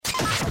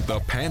The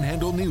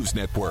Panhandle News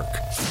Network.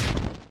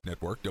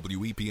 Network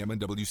WEPM and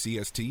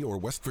WCST or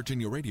West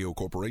Virginia Radio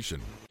Corporation.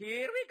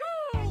 Here we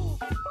go!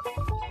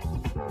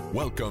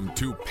 Welcome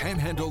to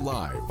Panhandle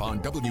Live on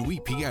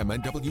WEPM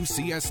and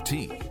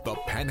WCST, the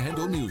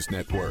Panhandle News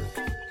Network.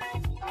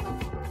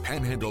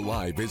 Panhandle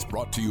Live is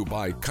brought to you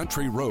by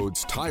Country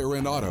Roads Tire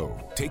and Auto,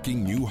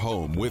 taking you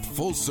home with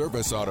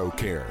full-service auto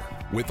care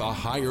with a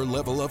higher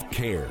level of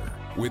care.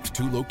 With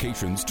 2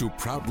 locations to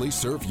proudly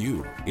serve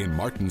you in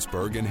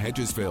Martinsburg and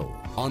Hedgesville.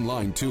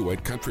 Online too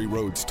at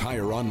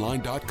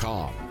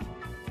countryroadstireonline.com.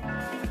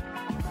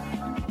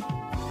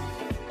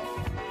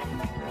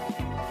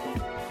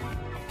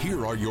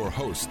 Here are your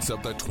hosts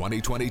of the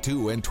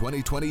 2022 and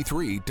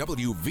 2023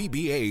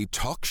 WVBA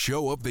Talk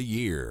Show of the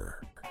Year,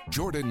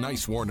 Jordan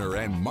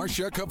Nicewarner and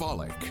Marsha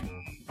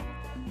Chwalik.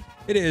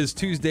 It is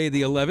Tuesday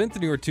the 11th,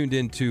 and you are tuned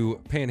in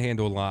to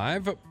Panhandle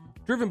Live.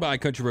 Driven by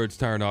Country Roads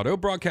Tire and Auto,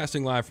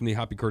 broadcasting live from the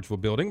Hoppy Kirchville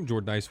building.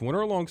 Jordan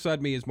Nicewarner.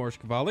 Alongside me is Marsha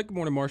Chwalik. Good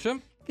morning,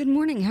 Marsha. Good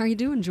morning. How are you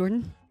doing,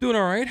 Jordan? Doing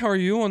all right. How are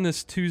you on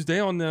this Tuesday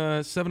on the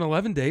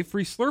 7-Eleven day,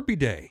 Free Slurpee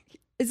Day?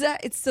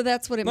 So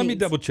that's what it Let means? me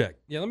double check.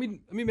 Yeah, let me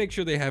make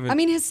sure they haven't. I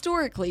mean,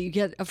 historically, you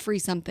get a free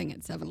something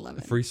at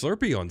 7-Eleven. Free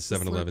Slurpee on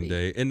 7-Eleven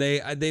day, and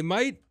they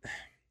might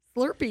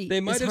Slurpee.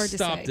 They might is have hard to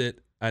stopped say. it.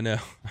 I know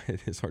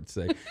it is hard to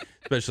say,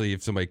 especially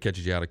if somebody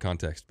catches you out of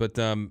context. But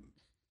I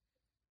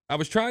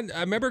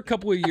remember a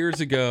couple of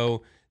years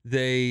ago.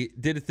 They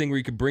did a thing where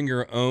you could bring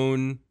your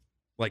own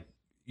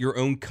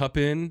cup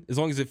in, as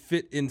long as it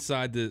fit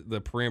inside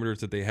the parameters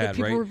that they had,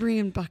 People right? were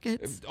bringing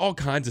buckets. All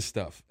kinds of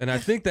stuff. And I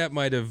think that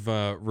might have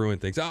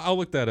ruined things. I'll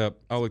look that up.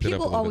 That up a People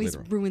little always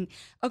bit later. ruin.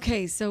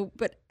 Okay,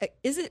 but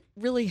is it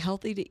really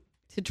healthy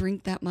to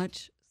drink that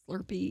much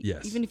Slurpee?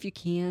 Yes. Even if you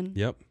can?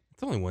 Yep.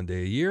 It's only one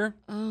day a year.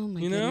 Oh, my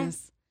You know?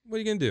 goodness. What are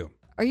you going to do?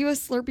 Are you a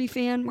Slurpee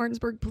fan,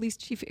 Martinsburg Police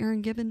Chief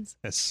Erin Gibbons?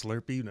 A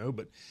Slurpee, no,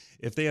 but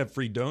if they have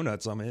free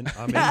donuts, I'm in.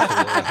 I'm in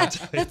for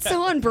it. That's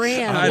so on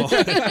brand.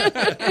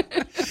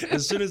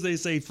 As soon as they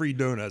say free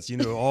donuts,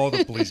 all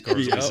the police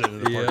cars will be sitting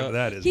in the park. Yep.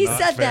 That is He not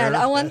said fair.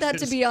 that. I want that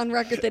to be on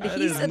record that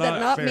he is said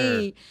that, not fair.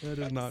 me. That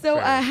is not So,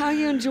 fair. how are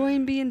you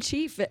enjoying being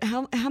chief?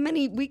 How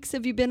many weeks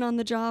have you been on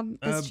the job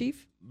as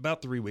chief?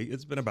 About 3 weeks.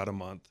 It's been about a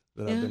month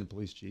that I've been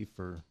police chief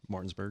for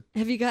Martinsburg.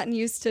 Have you gotten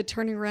used to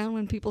turning around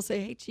when people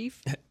say, "Hey,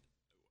 chief"?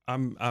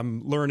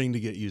 I'm learning to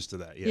get used to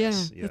that.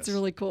 Yes, That's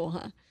really cool,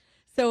 huh?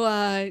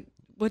 So,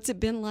 what's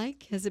it been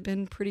like? Has it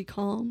been pretty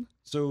calm?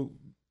 So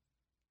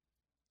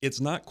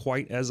it's not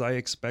quite as I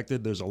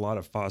expected. There's a lot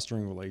of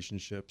fostering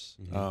relationships.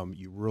 Mm-hmm.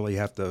 You really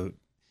have to.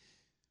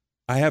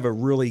 I have a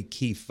really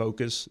key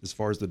focus as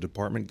far as the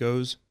department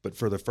goes, but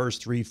for the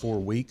first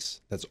 3-4 weeks,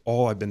 that's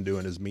all I've been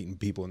doing is meeting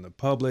people in the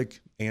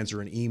public,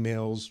 answering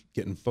emails,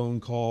 getting phone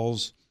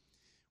calls,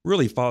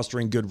 really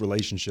fostering good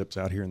relationships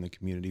out here in the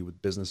community with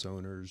business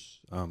owners,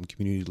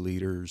 community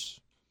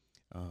leaders.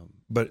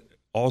 But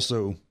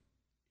also,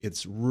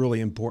 it's really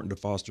important to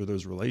foster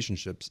those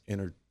relationships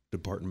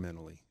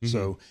interdepartmentally. Mm-hmm.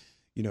 So,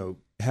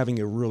 having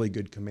a really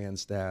good command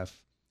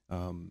staff,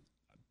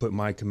 put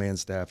my command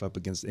staff up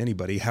against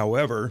anybody.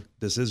 However,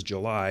 this is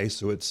July,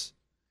 so it's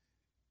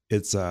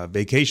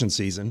vacation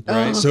season,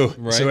 right? So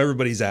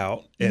everybody's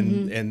out,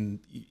 and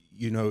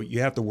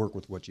you have to work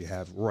with what you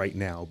have right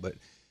now. But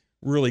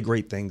really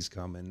great things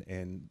coming,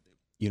 and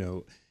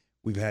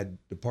we've had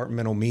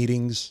departmental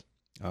meetings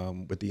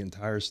with the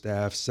entire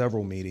staff,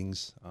 several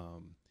meetings,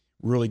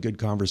 really good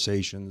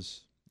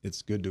conversations.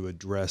 It's good to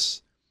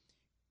address,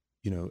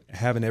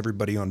 having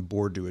everybody on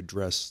board to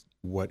address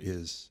what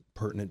is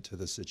pertinent to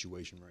the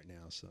situation right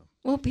now. So,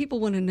 well, people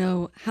want to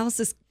know, how's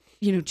this,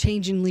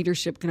 change in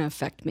leadership going to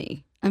affect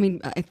me? I mean,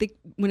 I think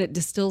when it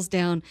distills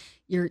down,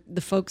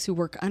 the folks who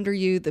work under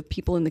you, the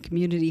people in the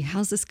community,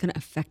 how's this going to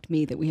affect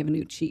me that we have a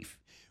new chief?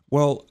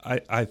 Well,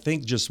 I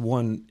think just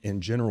one in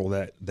general,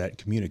 that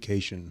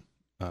communication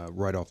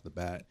right off the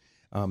bat,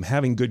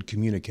 having good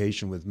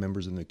communication with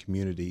members in the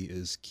community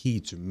is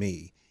key to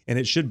me. And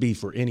it should be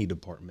for any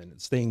department.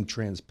 It's staying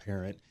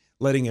transparent,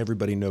 letting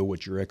everybody know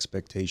what your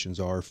expectations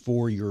are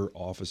for your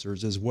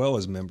officers as well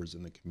as members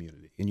in the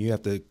community. And you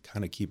have to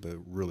kind of keep a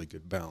really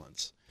good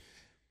balance.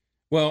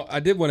 Well, I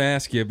did want to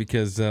ask you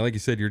because, like you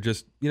said, you're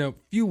just,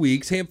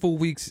 handful of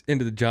weeks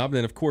into the job. And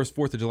then, of course,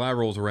 4th of July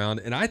rolls around.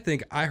 And I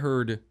think I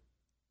heard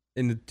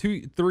in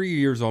the 3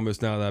 years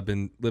almost now that I've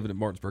been living in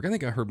Martinsburg, I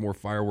think I heard more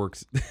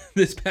fireworks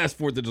this past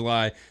 4th of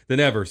July than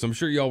ever. So I'm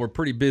sure y'all were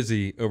pretty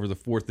busy over the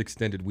 4th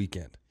extended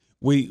weekend.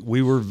 We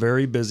were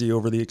very busy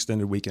over the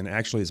extended weekend.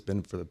 Actually, it's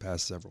been for the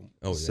past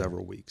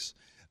several weeks.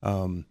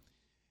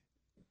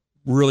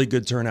 Really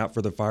good turnout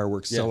for the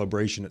fireworks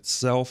celebration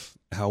itself.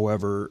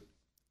 However,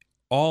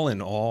 all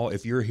in all,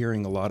 if you're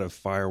hearing a lot of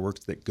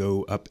fireworks that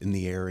go up in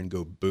the air and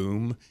go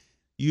boom,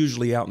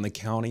 usually out in the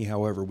county.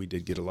 However, we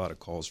did get a lot of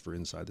calls for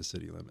inside the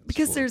city limits.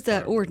 Because there's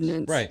that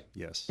ordinance. Right.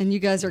 Yes. And you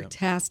guys are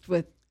tasked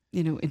with,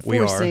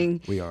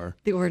 enforcing we are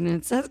the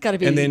ordinance. That's got to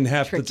be And then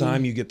half tricky. the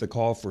time you get the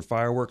call for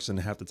fireworks and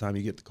half the time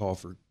you get the call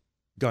for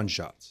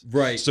gunshots.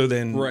 Right. So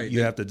then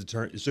you have to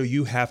determine. So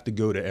you have to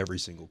go to every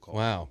single call.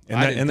 Wow.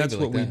 And that's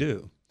what we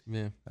do.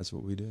 Yeah. That's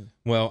what we do.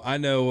 Well, I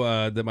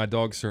know that my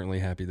dog's certainly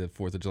happy that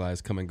 4th of July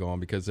has come and gone,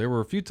 because there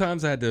were a few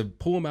times I had to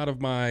pull him out of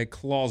my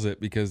closet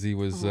because he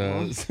was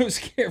so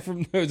scared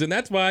from those. And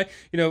that's why,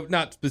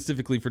 not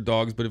specifically for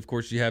dogs, but of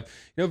course you have,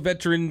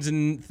 veterans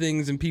and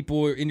things and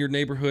people in your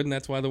neighborhood, and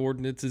that's why the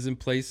ordinance is in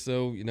place.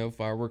 So,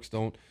 fireworks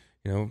don't,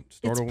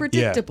 start. It's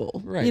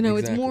predictable. Right, It's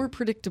exactly. more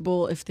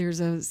predictable if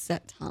there's a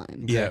set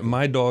time. Yeah,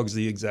 my dog's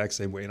the exact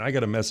same way. And I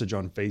got a message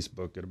on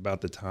Facebook at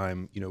about the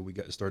time, we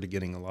started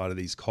getting a lot of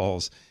these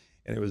calls,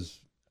 and it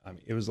was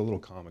a little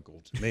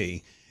comical to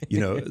me.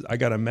 I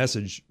got a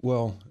message,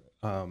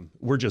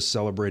 we're just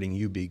celebrating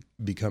you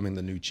becoming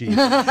the new chief.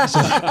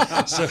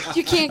 So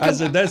You can't. I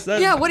said, that's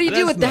what do you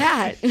do with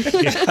that?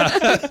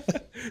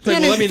 It's like,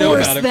 well, let me know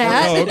about it.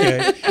 That. Oh,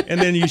 okay.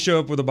 And then you show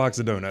up with a box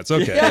of donuts.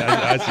 Okay,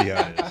 I see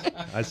how it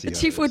is. The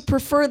chief would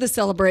prefer the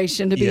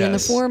celebration to be in the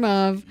form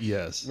of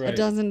a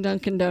dozen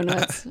Dunkin'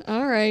 Donuts.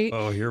 All right.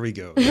 Oh, here we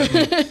go.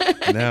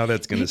 Now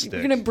that's going to stick.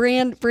 You're going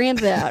to brand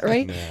that,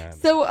 right?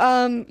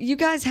 So you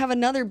guys have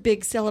another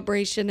big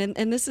celebration,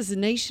 and this is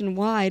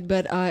nationwide,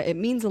 but it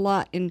means a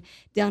lot in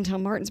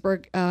downtown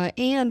Martinsburg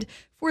and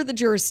for the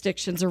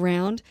jurisdictions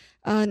around,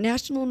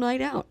 National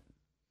Night Out.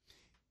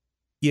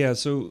 Yeah,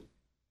 so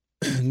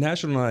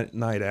National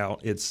Night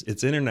Out, it's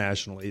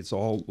internationally. It's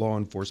all law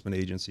enforcement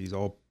agencies,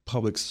 all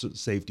public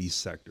safety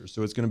sectors.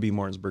 So it's going to be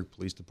Martinsburg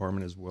Police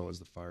Department as well as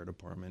the fire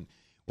department.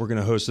 We're going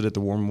to host it at the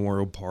War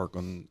Memorial Park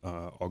on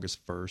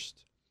August 1st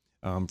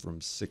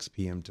from 6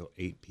 p.m. till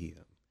 8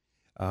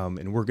 p.m.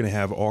 And we're going to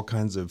have all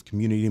kinds of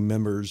community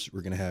members.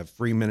 We're going to have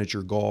free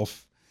miniature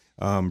golf,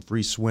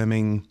 free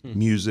swimming,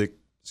 music.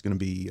 It's going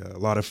to be a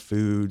lot of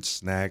food,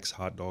 snacks,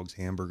 hot dogs,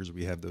 hamburgers.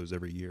 We have those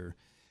every year.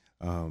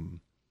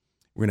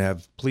 We're going to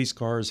have police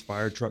cars,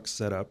 fire trucks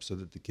set up so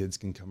that the kids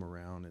can come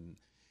around. And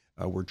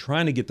we're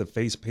trying to get the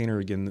face painter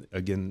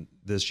again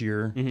this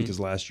year because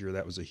last year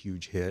that was a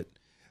huge hit.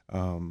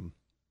 A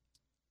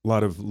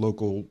lot of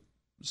local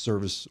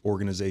service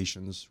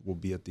organizations will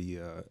be at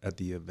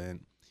the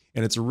event.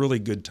 And it's a really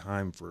good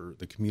time for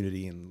the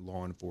community and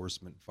law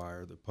enforcement,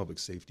 fire, the public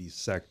safety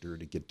sector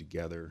to get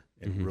together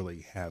and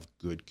really have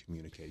good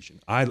communication.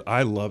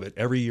 I love it.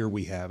 Every year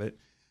we have it.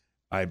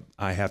 I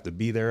have to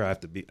be there. I have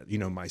to be,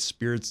 my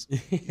spirits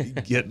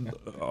get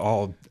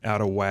all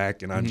out of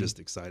whack, and I'm just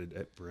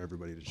excited for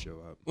everybody to show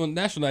up. Well,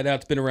 National Night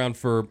Out's been around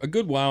for a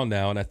good while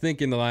now, and I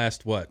think in the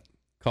last,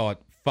 call it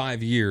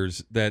 5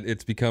 years, that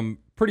it's become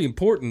pretty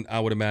important, I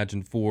would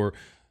imagine, for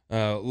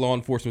law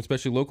enforcement,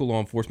 especially local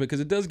law enforcement, because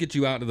it does get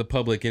you out into the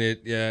public, and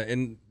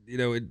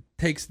it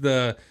takes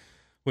the,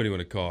 what do you want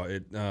to call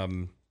it?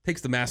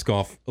 Takes the mask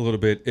off a little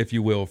bit, if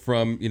you will,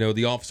 from,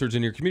 the officers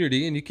in your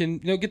community, and you can,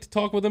 get to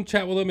talk with them,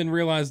 chat with them, and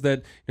realize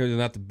that, they're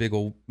not the big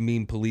old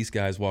mean police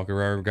guys walking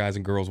around, guys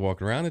and girls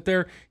walking around, that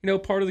they're,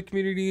 part of the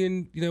community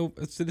and,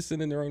 a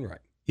citizen in their own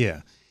right.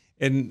 Yeah.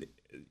 And,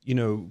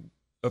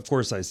 of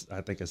course, I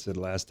think I said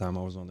last time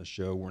I was on the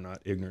show, we're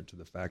not ignorant to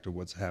the fact of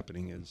what's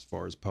happening as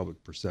far as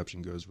public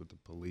perception goes with the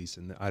police.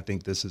 And I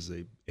think this is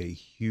a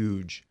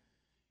huge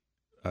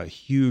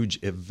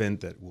event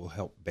that will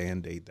help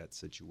Band-Aid that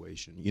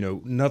situation.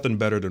 Nothing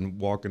better than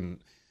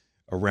walking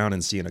around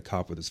and seeing a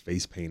cop with his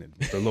face painted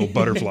with a little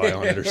butterfly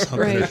on it or something,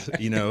 right.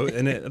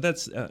 And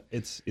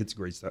it's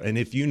great stuff. And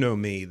if you know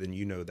me, then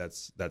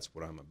that's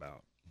what I'm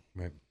about.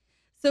 Right.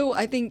 So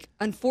I think,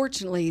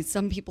 unfortunately,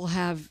 some people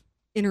have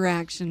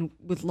interaction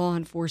with law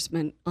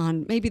enforcement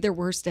on maybe their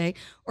worst day,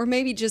 or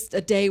maybe just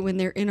a day when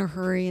they're in a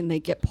hurry and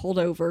they get pulled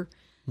over.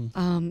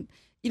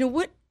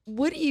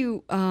 What do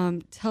you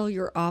tell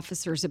your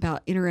officers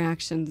about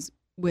interactions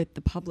with the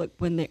public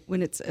when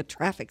it's a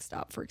traffic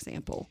stop, for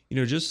example?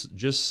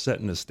 Just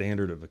setting a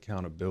standard of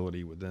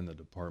accountability within the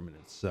department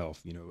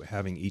itself.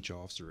 Having each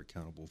officer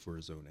accountable for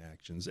his own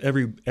actions.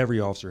 Every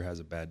officer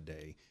has a bad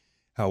day.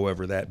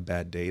 However, that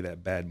bad day,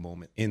 that bad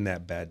moment in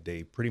that bad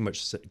day pretty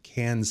much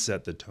can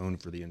set the tone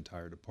for the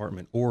entire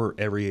department or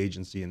every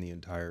agency in the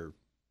entire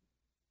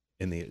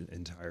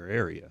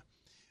area.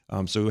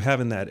 So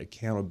having that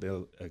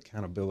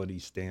accountability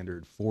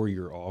standard for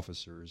your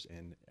officers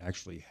and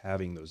actually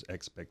having those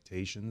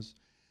expectations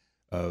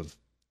of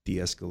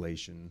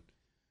de-escalation,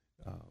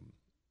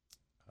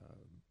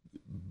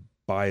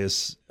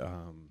 bias,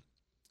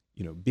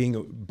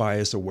 being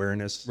bias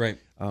awareness. Right.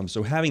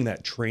 So having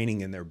that training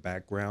in their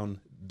background,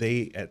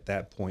 they at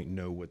that point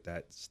know what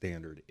that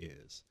standard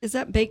is. Is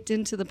that baked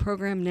into the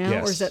program now,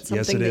 Yes. or is that something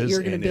Yes, it that is,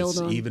 you're going to build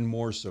it's on? even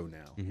more so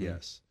now.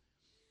 Yes.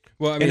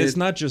 Well, And it's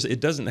not just, it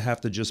doesn't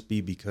have to just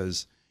be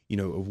because,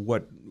 of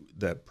what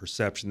the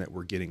perception that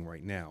we're getting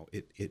right now.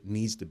 It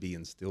needs to be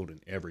instilled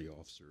in every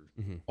officer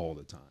all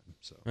the time.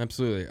 So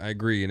Absolutely. I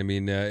agree.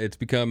 And it's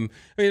become,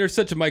 there's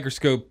such a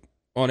microscope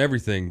on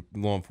everything,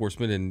 law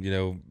enforcement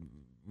and,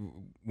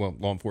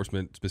 law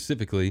enforcement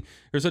specifically.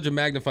 There's such a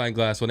magnifying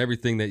glass on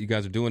everything that you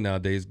guys are doing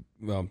nowadays,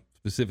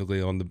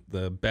 specifically on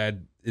the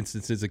bad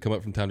instances that come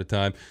up from time to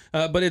time.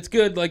 But it's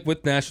good, like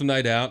with National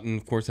Night Out, and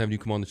of course having you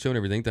come on the show and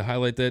everything, to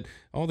highlight that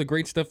all the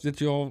great stuff that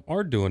you all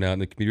are doing out in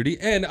the community.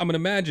 And I'm going to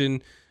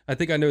imagine, I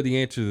think I know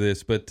the answer to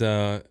this, but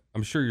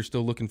I'm sure you're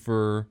still looking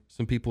for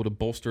some people to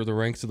bolster the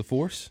ranks of the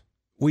force.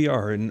 We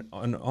are, and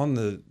on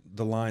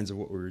the lines of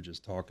what we were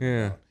just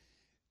talking about.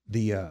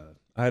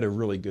 I had a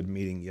really good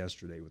meeting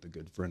yesterday with a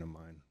good friend of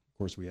mine. Of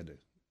course,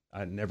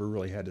 I never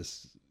really had to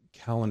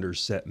calendar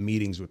set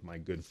meetings with my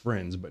good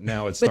friends, but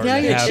now it's starting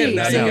to happen.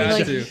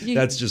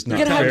 That's just not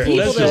fair.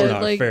 That's just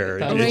not fair.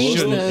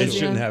 It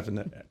shouldn't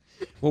happen.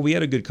 Well, we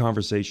had a good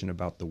conversation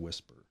about the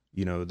whisper.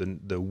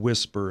 The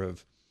whisper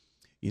of,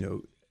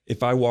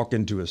 if I walk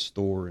into a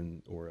store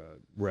or a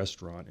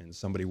restaurant and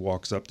somebody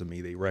walks up to me,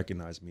 they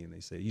recognize me and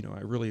they say, I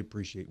really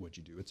appreciate what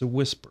you do. It's a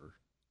whisper.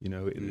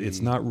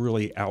 It's not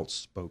really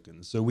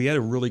outspoken. So we had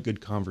a really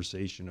good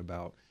conversation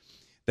about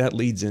that.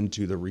 Leads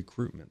into the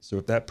recruitment. So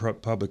if that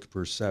public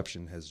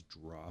perception has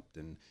dropped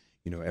and,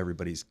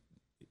 everybody's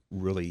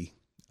really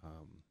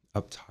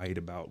uptight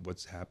about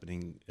what's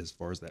happening as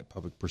far as that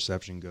public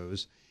perception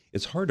goes,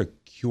 it's hard to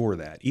cure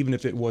that, even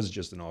if it was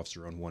just an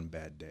officer on one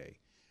bad day.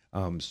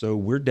 So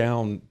we're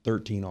down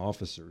 13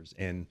 officers,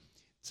 and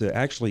to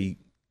actually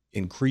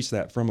increase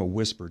that from a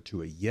whisper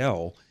to a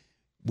yell,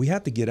 we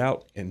have to get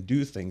out and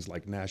do things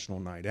like National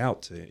Night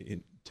Out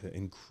to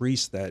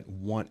increase that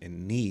want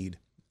and need.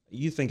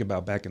 You think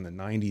about back in the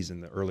 90s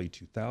and the early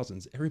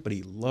 2000s,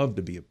 everybody loved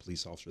to be a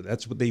police officer.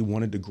 That's what they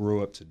wanted to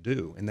grow up to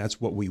do, and that's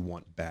what we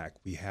want back.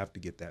 We have to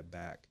get that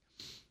back.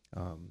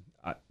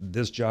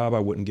 This job, I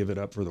wouldn't give it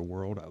up for the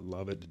world. I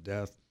love it to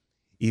death.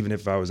 Even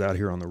if I was out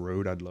here on the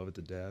road, I'd love it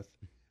to death.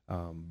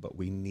 But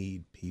we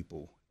need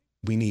people.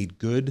 We need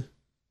good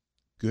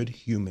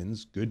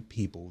humans, good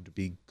people to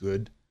be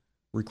good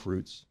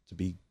recruits, to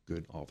be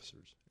good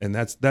officers, and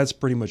that's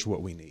pretty much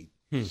what we need.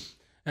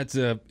 That's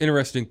an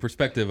interesting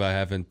perspective. I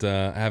haven't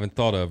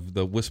thought of.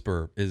 The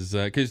whisper is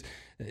because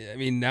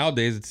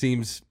nowadays it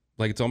seems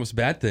like it's almost a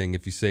bad thing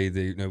if you say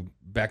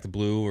back the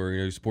blue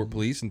or support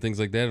police and things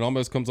like that. It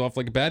almost comes off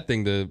like a bad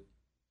thing to,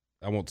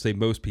 I won't say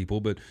most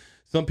people, but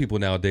some people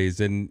nowadays.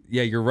 And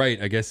yeah, you're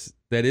right. I guess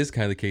that is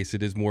kind of the case.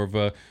 It is more of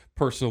a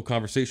personal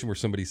conversation where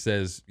somebody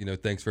says,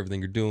 thanks for everything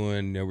you're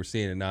doing. We're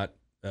seeing it, not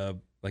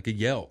like a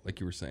yell, like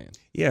you were saying.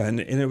 Yeah, and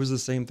it was the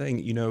same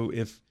thing.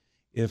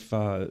 If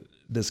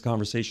this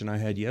conversation I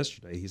had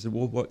yesterday, he said,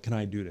 well, what can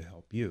I do to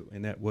help you?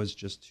 And that was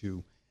just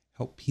to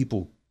help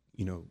people,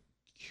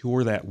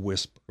 cure that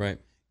whisper. Right.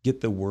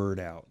 Get the word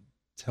out.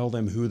 Tell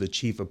them who the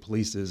chief of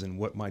police is and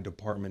what my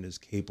department is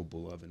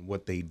capable of and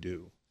what they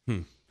do.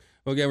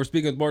 Well, again, we're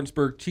speaking with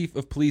Martinsburg Chief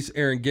of Police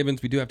Erin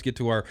Gibbons. We do have to get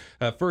to our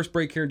first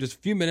break here in just a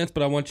few minutes,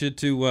 but I want you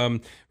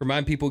to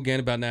remind people again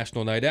about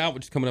National Night Out,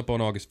 which is coming up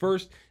on August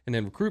 1st, and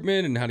then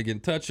recruitment and how to get in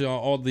touch,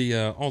 all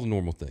the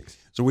normal things.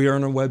 So we are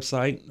on our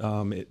website.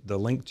 The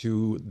link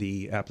to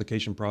the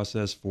application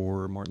process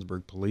for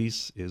Martinsburg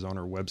Police is on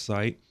our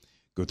website.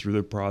 Go through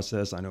the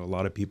process. I know a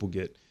lot of people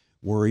get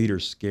worried or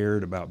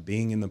scared about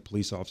being in the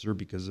police officer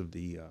because of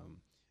the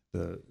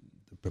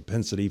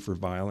propensity for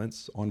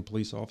violence on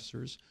police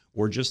officers,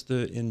 or just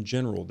in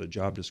general, the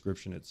job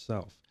description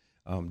itself.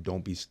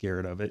 Don't be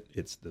scared of it.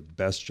 It's the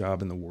best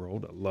job in the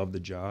world. I love the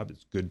job.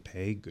 It's good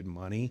pay, good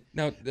money.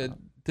 Now, to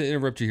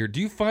interrupt you here,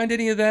 do you find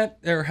any of that,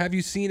 or have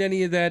you seen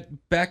any of that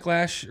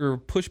backlash or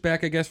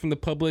pushback, I guess, from the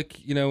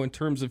public, in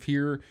terms of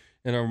here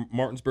in our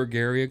Martinsburg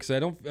area?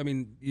 Because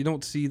you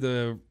don't see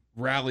the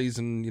rallies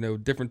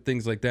and, different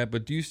things like that,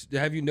 but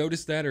have you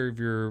noticed that, or have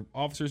your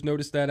officers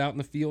noticed that out in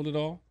the field at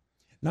all?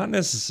 Not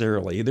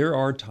necessarily. There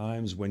are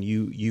times when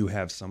you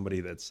have somebody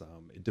that's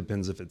it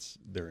depends if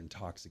they're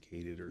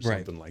intoxicated or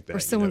something like that. Or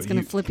someone's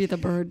going to flip you the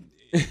bird.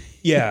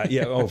 Yeah.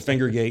 Oh,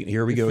 Fingergate.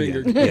 Here we go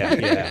again.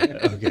 Yeah.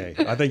 Okay.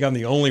 I think I'm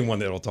the only one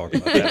that'll talk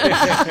about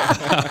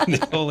that. I'm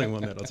the only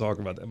one that'll talk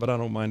about that, but I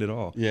don't mind at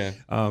all. Yeah.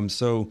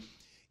 So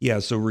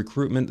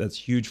recruitment, that's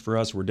huge for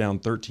us. We're down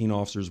 13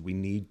 officers. We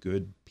need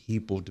good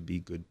people to be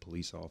good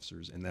police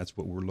officers, and that's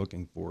what we're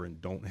looking for.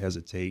 And don't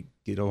hesitate.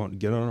 Get on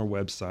our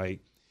website.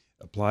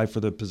 Apply for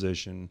the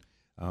position.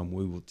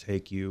 We will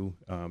take you.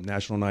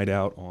 National Night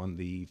Out on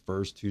the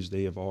first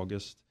Tuesday of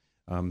August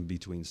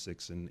between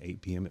 6 and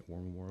 8 p.m. at War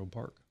Memorial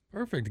Park.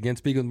 Perfect. Again,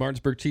 speaking with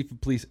Martinsburg Chief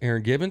of Police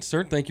Erin Gibbons.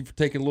 Sir, thank you for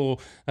taking a little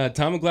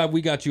time. I'm glad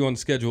we got you on the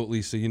schedule at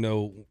least,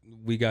 so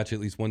we got you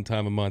at least one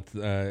time a month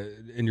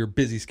in your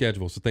busy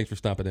schedule. So thanks for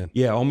stopping in.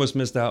 Yeah, almost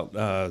missed out.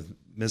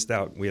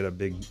 We had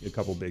a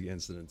couple big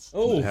incidents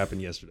that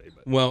happened yesterday.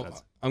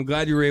 But I'm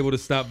glad you were able to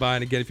stop by.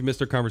 And again, if you missed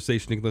our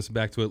conversation, you can listen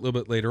back to it a little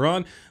bit later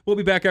on. We'll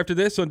be back after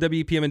this on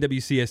WEPM and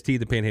WCST,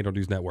 the Panhandle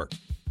News Network.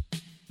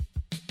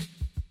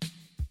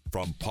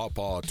 From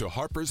Pawpaw to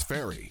Harper's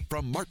Ferry,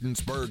 from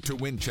Martinsburg to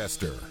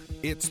Winchester,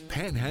 it's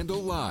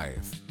Panhandle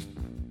Live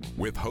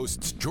with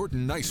hosts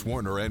Jordan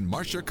Nicewarner and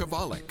Marsha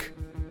Chwalik.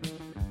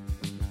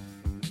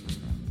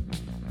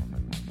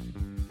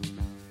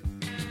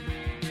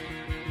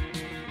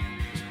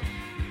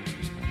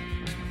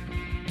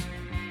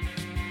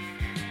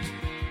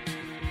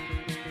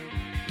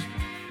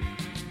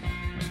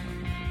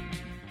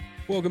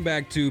 Welcome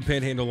back to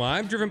Panhandle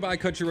Live, driven by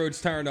Country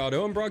Roads Tire and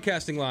Auto. I'm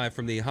broadcasting live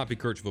from the Hoppy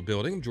Kirchville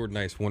building. I'm Jordan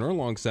Nicewarner.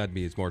 Alongside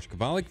me is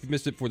Marsha. If you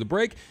missed it for the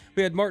break,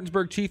 we had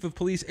Martinsburg Chief of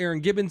Police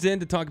Erin Gibbons in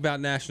to talk about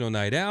National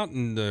Night Out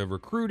and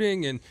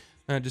recruiting and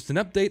just an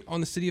update on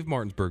the City of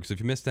Martinsburg. So if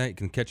you missed that, you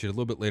can catch it a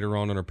little bit later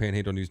on our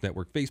Panhandle News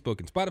Network Facebook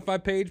and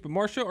Spotify page. But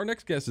Marsha, our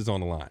next guest is on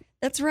the line.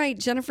 That's right.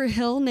 Jennifer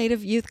Hill,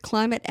 Native Youth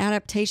Climate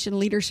Adaptation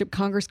Leadership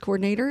Congress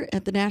Coordinator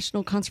at the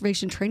National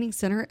Conservation Training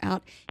Center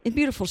out in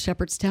beautiful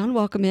Shepherdstown.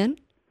 Welcome in.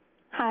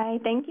 Hi,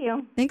 thank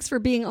you. Thanks for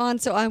being on.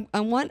 So I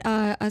want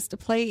us to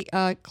play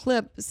a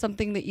clip,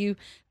 something that you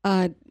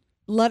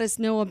let us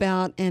know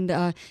about, and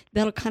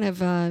that'll kind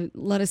of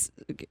let us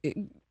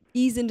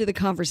ease into the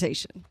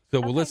conversation.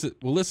 So we'll listen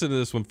to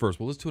this one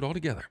first. We'll listen to it all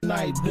together.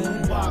 Night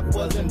boombox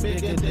wasn't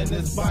bigger than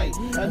this bite.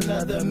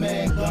 Another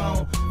man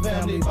gone.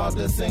 Family bought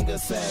to sing a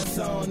sad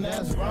song.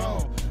 That's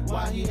wrong.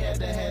 Why he had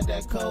to have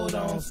that coat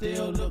on?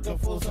 Still looking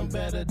for some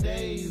better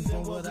days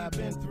than what I've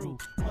been through.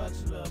 Much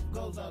love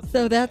goes out.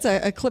 So that's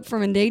a clip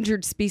from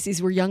Endangered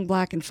Species. We're young,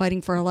 black, and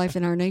fighting for our life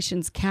in our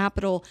nation's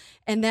capital,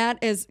 and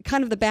that is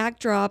kind of the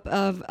backdrop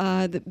of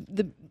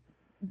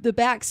the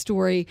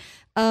backstory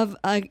of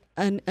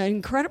an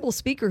incredible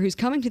speaker who's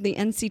coming to the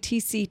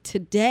NCTC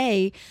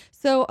today.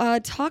 So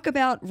talk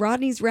about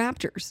Rodney's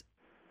Raptors.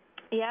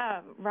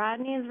 Yeah,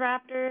 Rodney's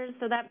Raptors.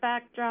 So that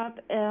backdrop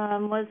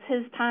was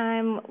his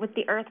time with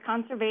the Earth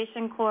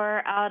Conservation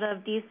Corps out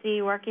of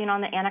D.C. working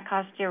on the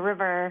Anacostia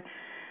River,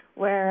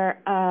 where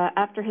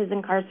after his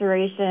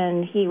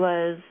incarceration, he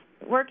was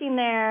working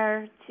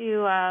there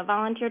to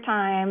volunteer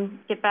time,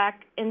 get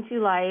back into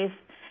life,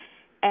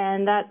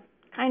 and that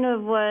kind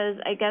of was,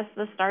 I guess,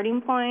 the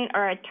starting point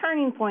or a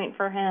turning point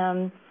for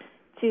him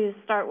to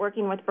start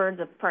working with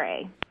birds of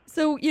prey.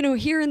 So,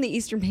 here in the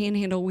Eastern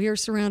Panhandle, we are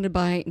surrounded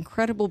by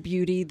incredible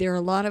beauty. There are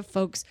a lot of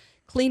folks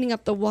cleaning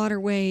up the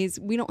waterways.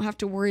 We don't have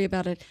to worry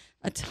about a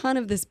ton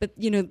of this, but,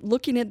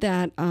 looking at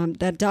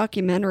that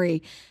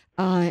documentary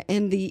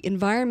and the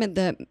environment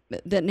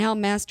that now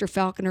Master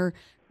Falconer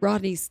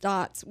Rodney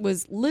Stotts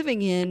was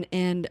living in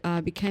and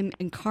became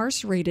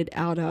incarcerated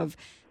out of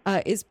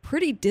is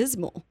pretty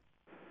dismal.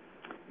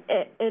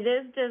 It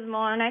is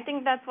dismal, and I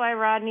think that's why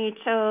Rodney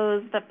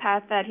chose the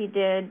path that he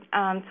did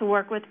to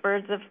work with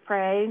birds of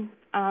prey.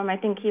 I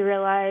think he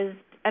realized,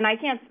 and I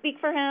can't speak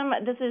for him,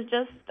 this is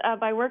just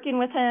by working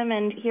with him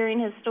and hearing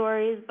his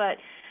stories, but,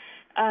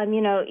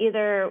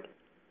 either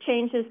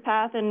change his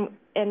path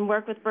and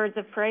work with birds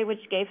of prey,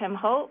 which gave him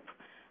hope,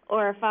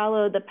 or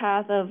follow the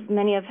path of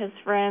many of his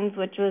friends,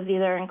 which was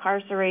either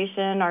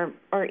incarceration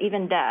or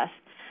even death.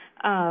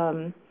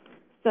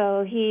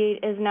 So he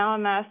is now a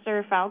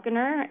master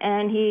falconer,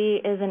 and he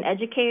is an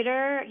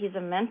educator, he's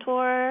a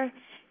mentor,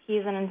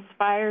 he's an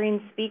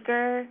inspiring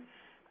speaker.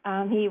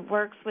 He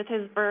works with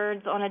his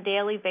birds on a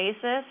daily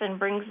basis and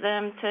brings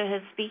them to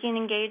his speaking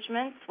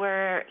engagements,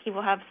 where he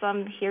will have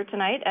some here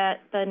tonight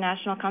at the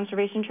National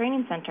Conservation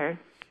Training Center.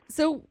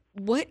 So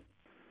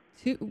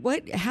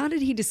how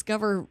did he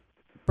discover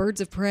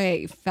birds of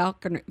prey,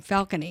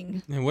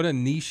 falconing? And what a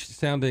niche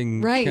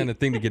sounding kind of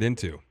thing to get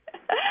into.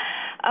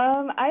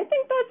 I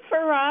think that's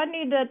for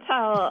Rodney to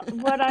tell.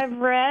 What I've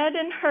read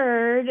and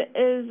heard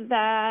is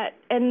that,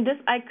 and this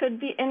I could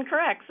be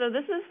incorrect, so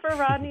this is for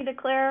Rodney to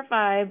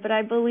clarify, but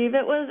I believe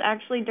it was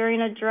actually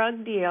during a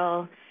drug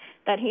deal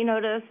that he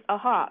noticed a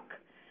hawk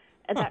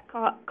that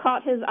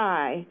caught his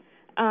eye.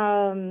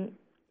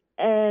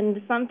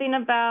 And something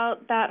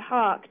about that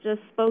hawk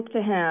just spoke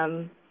to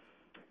him.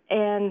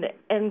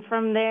 And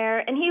from there,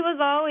 and he was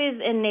always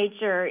in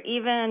nature,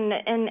 even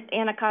in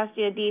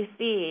Anacostia,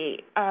 D.C.,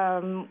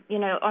 on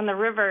the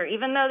river.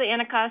 Even though the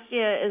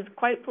Anacostia is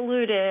quite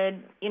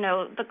polluted,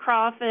 the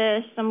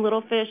crawfish, some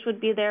little fish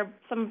would be there,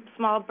 some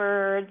small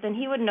birds, and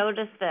he would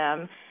notice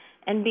them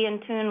and be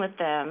in tune with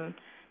them.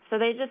 So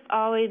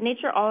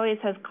nature always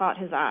has caught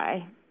his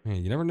eye. Yeah,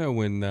 you never know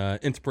when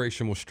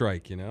inspiration will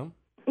strike, Yeah.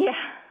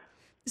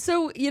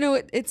 So,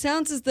 it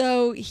sounds as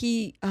though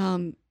he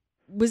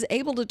was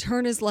able to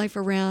turn his life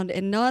around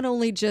and not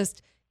only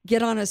just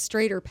get on a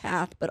straighter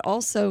path, but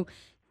also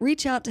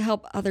reach out to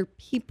help other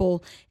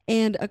people.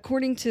 And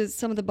according to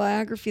some of the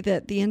biography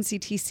that the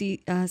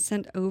NCTC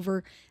sent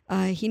over,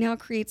 he now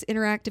creates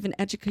interactive and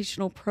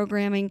educational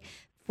programming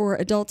for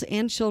adults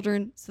and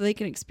children so they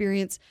can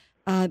experience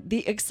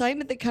the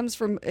excitement that comes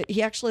from,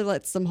 he actually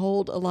lets them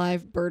hold a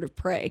live bird of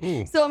prey.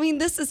 Ooh. So,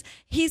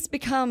 he's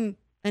become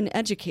an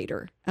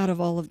educator out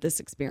of all of this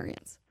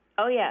experience.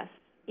 Oh, yes.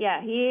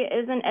 Yeah, he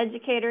is an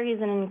educator. He's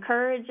an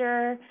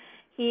encourager.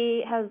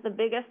 He has the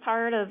biggest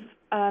heart of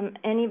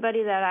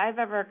anybody that I've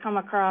ever come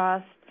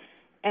across.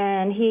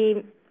 And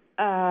he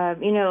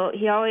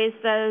always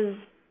says,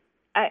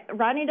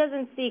 Rodney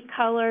doesn't see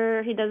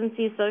color. He doesn't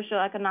see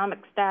socioeconomic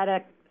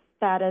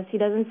status. He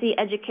doesn't see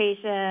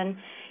education.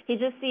 He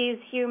just sees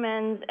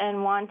humans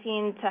and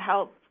wanting to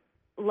help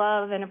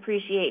love and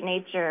appreciate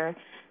nature.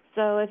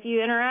 So if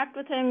you interact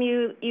with him,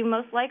 you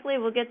most likely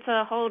will get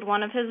to hold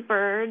one of his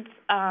birds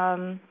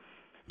and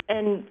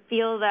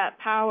feel that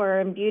power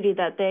and beauty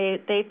that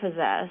they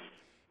possess.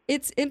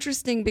 it's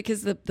interesting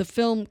because the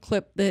film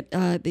clip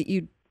that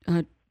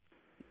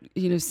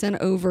you sent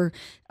over,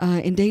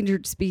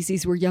 endangered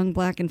species were young,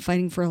 black, and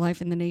fighting for a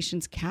life in the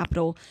nation's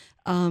capital,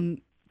 kind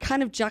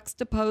of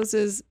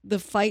juxtaposes the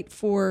fight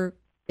for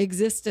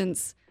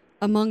existence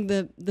among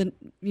the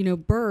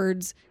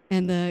birds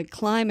and the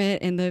climate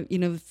and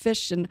the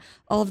fish and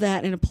all of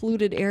that in a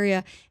polluted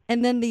area,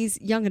 and then these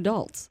young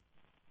adults.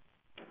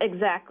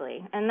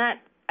 Exactly, and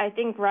that I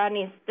think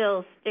Rodney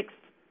still sticks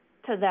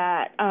to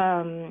that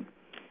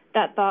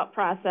that thought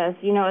process.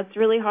 It's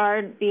really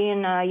hard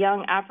being a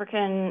young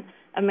African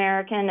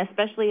American,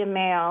 especially a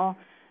male,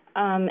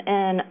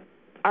 in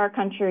our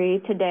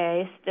country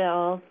today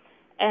still.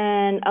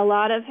 And a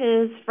lot of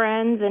his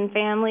friends and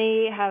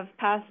family have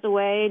passed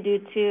away due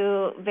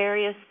to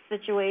various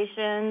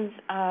situations.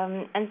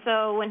 And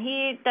so when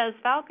he does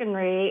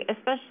falconry,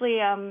 especially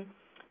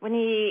when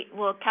he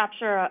will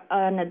capture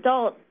an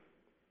adult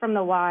from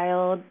the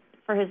wild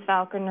for his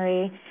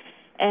falconry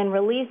and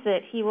release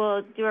it, he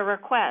will do a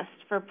request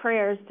for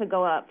prayers to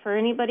go up for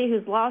anybody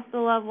who's lost a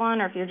loved one,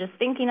 or if you're just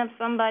thinking of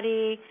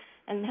somebody,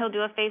 and he'll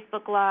do a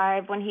Facebook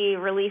Live when he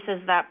releases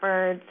that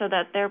bird so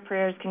that their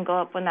prayers can go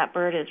up when that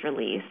bird is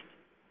released.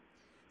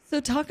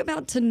 So talk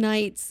about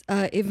tonight's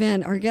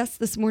event. Our guest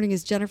this morning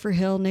is Jennifer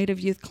Hill,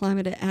 Native Youth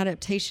Climate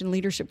Adaptation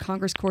Leadership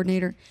Congress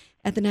Coordinator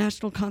at the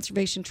National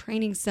Conservation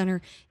Training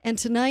Center. And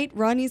tonight,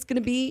 Rodney's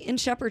going to be in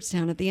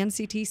Shepherdstown at the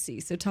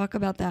NCTC. So talk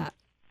about that.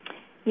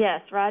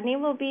 Yes, Rodney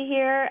will be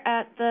here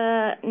at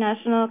the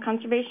National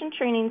Conservation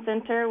Training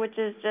Center, which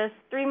is just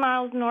 3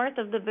 miles north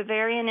of the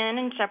Bavarian Inn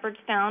in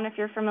Shepherdstown, if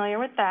you're familiar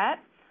with that.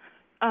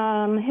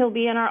 He'll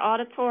be in our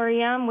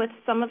auditorium with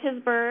some of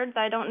his birds.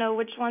 I don't know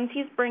which ones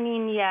he's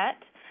bringing yet,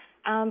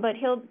 but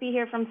he'll be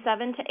here from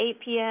 7 to 8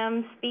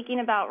 p.m. speaking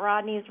about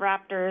Rodney's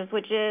Raptors,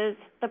 which is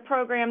the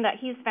program that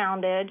he's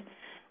founded,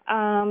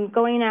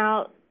 going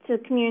out to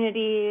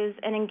communities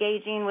and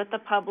engaging with the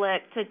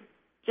public to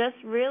just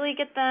really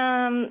get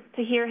them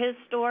to hear his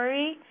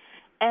story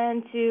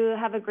and to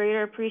have a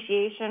greater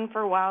appreciation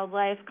for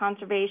wildlife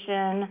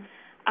conservation.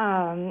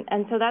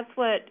 And so that's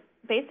what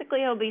basically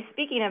he'll be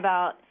speaking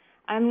about.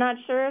 I'm not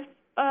sure if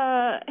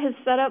his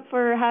setup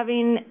for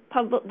having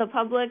the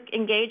public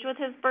engage with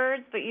his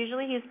birds, but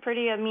usually he's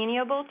pretty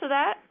amenable to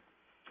that.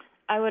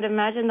 I would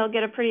imagine they'll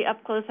get a pretty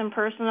up-close and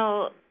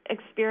personal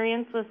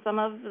experience with some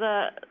of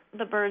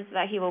the birds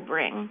that he will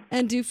bring.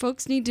 And do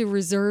folks need to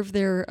reserve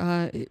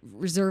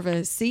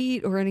a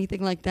seat or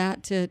anything like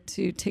that to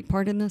take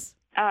part in this?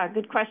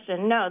 Good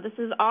question. No, this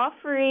is all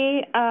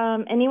free.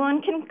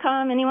 Anyone can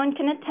come. Anyone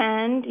can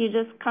attend. You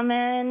just come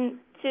in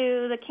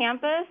to the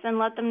campus and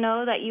let them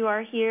know that you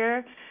are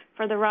here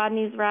for the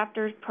Rodney's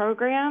Raptors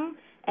program,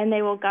 and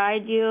they will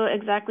guide you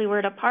exactly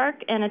where to park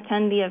and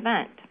attend the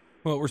event.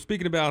 Well, we're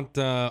speaking about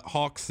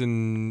hawks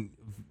and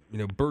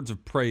birds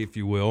of prey, if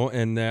you will.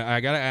 And I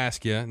got to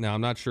ask you, now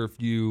I'm not sure if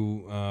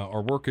you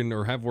are working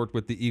or have worked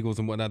with the eagles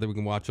and whatnot that we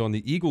can watch on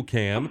the Eagle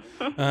Cam,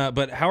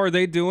 but how are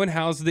they doing?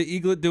 How's the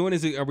eaglet doing?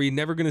 Are we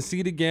never going to see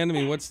it again? I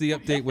mean, what's the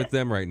update with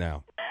them right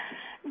now?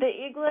 The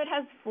eaglet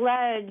has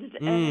fledged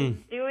and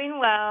is doing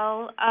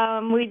well.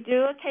 We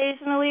do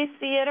occasionally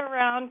see it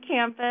around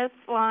campus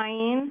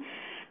flying.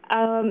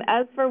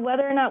 As for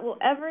whether or not we'll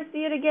ever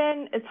see it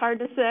again, it's hard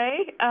to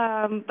say,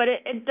 but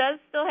it does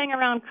still hang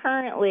around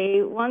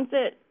currently. Once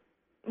it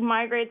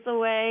migrates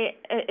away,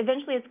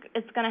 eventually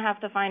it's going to have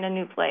to find a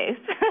new place.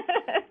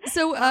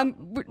 So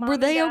were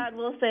they? Dad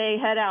will say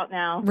head out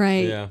now.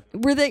 Right. Yeah.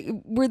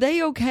 Were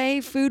they okay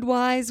food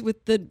wise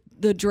with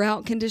the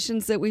drought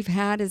conditions that we've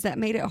had? Has that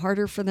made it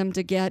harder for them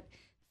to get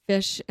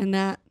fish and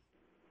that?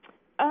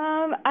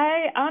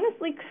 I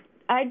honestly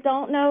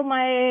don't know.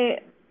 My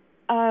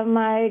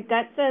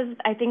gut says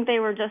I think they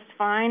were just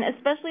fine,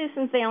 especially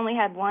since they only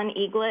had one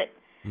eaglet.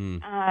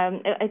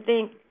 I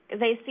think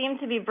they seem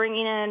to be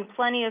bringing in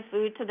plenty of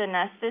food to the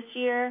nest this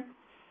year,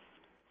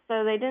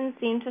 so they didn't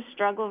seem to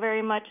struggle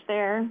very much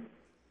there.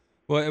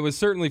 Well, it was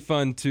certainly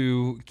fun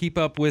to keep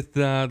up with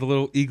the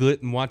little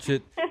eaglet and watch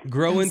it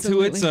grow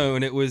into its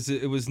own. It was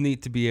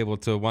neat to be able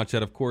to watch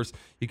that. Of course,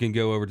 you can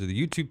go over to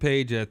the YouTube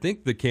page. I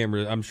think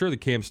I'm sure the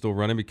cam's still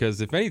running,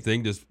 because if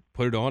anything, just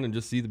put it on and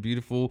just see the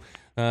beautiful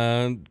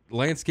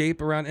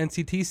landscape around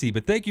NCTC.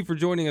 But thank you for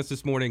joining us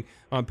this morning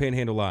on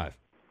Panhandle Live.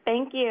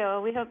 Thank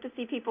you. We hope to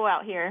see people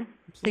out here.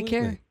 Absolutely.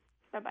 Take care.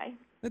 Bye-bye.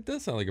 That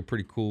does sound like a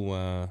pretty cool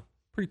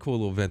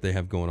little event they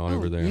have going on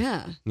over there.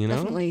 Yeah,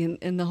 definitely.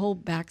 And the whole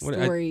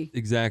backstory.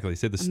 Exactly.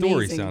 So the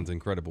story sounds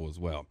incredible as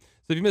well.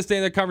 So if you missed any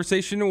of that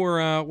conversation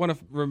or want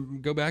to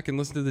go back and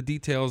listen to the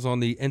details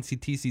on the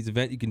NCTC's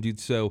event, you can do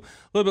so a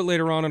little bit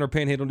later on our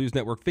Panhandle News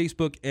Network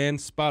Facebook and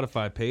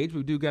Spotify page.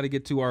 We do got to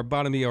get to our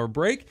bottom of the hour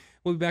break.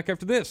 We'll be back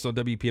after this on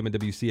WPM and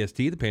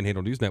WCST, the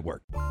Panhandle News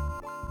Network.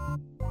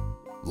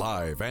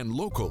 Live and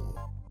local,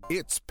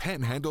 it's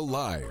Panhandle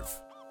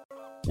Live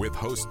with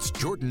hosts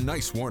Jordan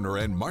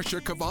Nicewarner and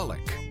Marsha Chwalik.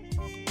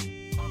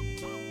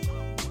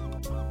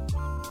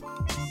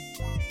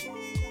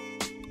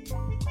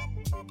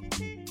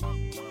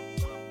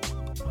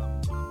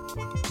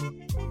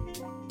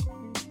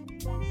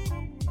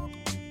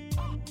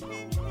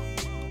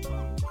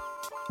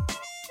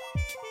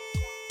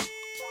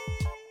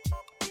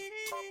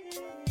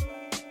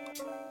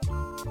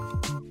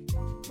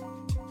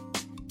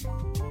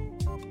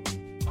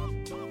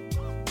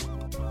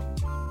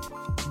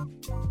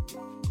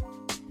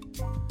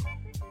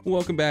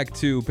 Welcome back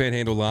to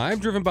Panhandle Live,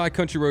 driven by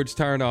Country Roads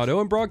Tire and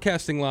Auto and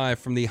broadcasting live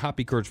from the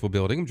Hoppy Kirchville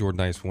building. I'm Jordan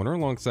Nicewarner.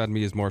 Alongside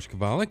me is Marsha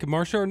Chwalik. And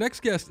Marsha, our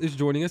next guest, is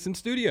joining us in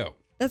studio.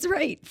 That's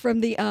right.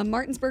 From the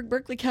Martinsburg,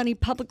 Berkeley County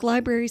Public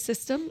Library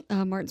System,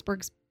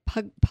 Martinsburg's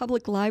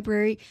Public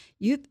Library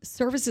Youth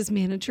Services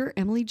Manager,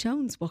 Emily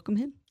Jones. Welcome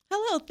in.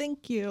 Hello,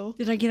 thank you.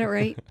 Did I get it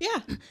right? Yeah.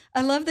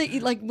 I love that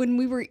you, like, when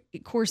we were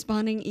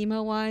corresponding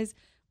email-wise,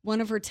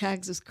 one of her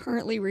tags was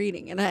currently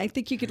reading. And I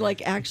think you could,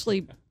 like,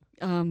 actually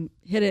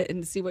hit it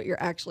and see what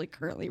you're actually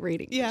currently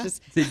reading. Yeah. Which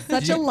is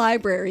such a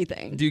library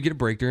thing. Do you get a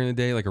break during the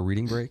day, like a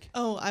reading break?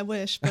 Oh, I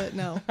wish, but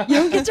no. You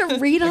don't get to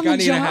read on the I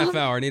need job? a half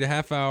hour. I need a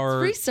half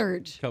hour. It's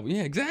research.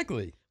 Yeah,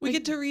 exactly. We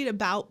get to read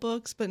about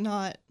books, but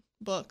not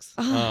books.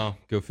 Oh,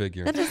 go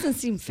figure. That doesn't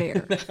seem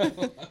fair.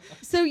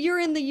 So you're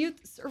in the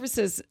Youth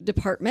Services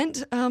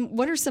Department.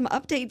 What are some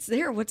updates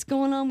there? What's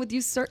going on with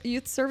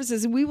Youth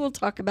Services? We will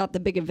talk about the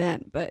big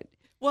event, but...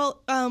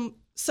 Well,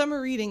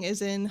 summer reading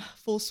is in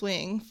full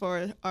swing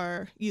for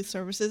our youth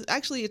services.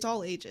 Actually, it's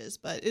all ages,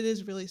 but it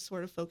is really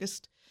sort of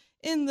focused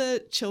in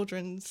the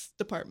children's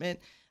department.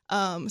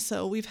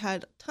 So we've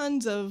had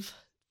tons of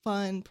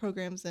fun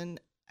programs and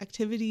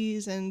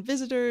activities and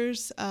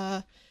visitors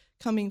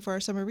coming for our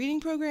summer reading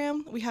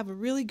program. We have a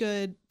really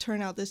good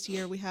turnout this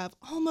year. We have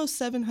almost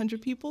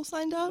 700 people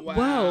signed up.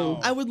 Wow.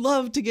 I would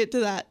love to get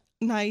to that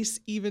nice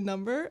even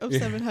number of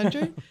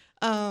 700.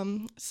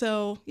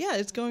 So yeah,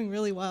 it's going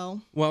really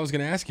well. Well, I was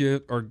going to ask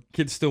you, are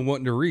kids still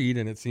wanting to read?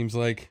 And it seems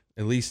like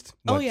at least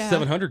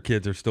 700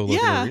 kids are still looking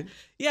to read.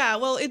 Yeah.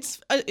 Well,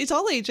 it's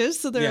all ages,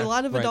 so there are a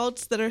lot of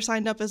adults that are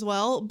signed up as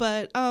well.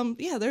 But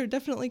yeah, there are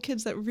definitely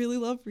kids that really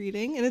love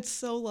reading, and it's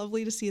so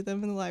lovely to see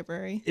them in the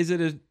library. Is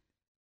it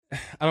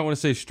I don't want to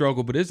say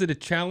struggle, but is it a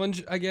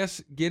challenge, I guess,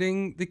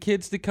 getting the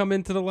kids to come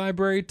into the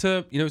library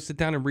to, sit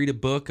down and read a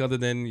book other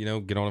than,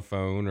 get on a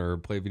phone or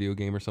play a video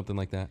game or something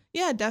like that?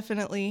 Yeah,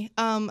 definitely.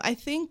 I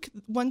think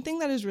one thing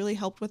that has really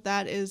helped with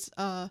that is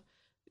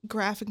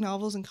graphic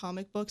novels and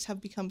comic books have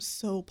become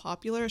so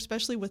popular,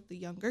 especially with the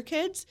younger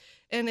kids.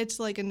 And it's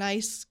like a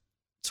nice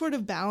sort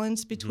of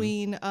balance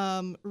between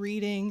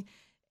reading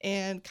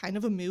and kind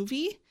of a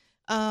movie.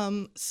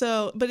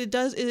 But it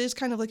is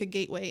kind of like a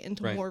gateway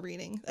into more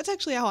reading. That's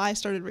actually how I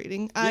started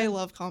reading. Yeah. I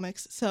love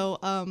comics. So,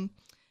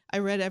 I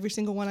read every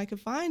single one I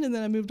could find, and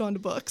then I moved on to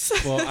books.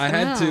 Well, I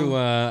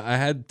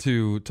had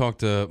to talk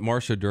to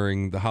Marsha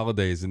during the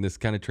holidays, and this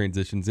kind of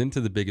transitions into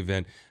the big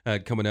event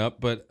coming up.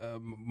 But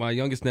my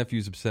youngest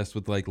nephew's obsessed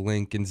with like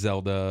Link and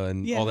Zelda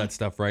and all that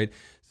stuff, right?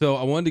 So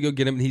I wanted to go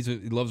get him, and he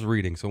loves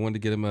reading. So I wanted to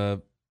get him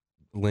a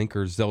Link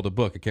or Zelda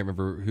book. I can't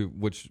remember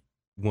which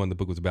one the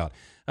book was about,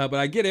 but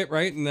I get it,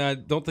 right? And I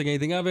don't think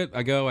anything of it.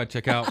 I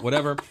check out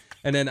whatever,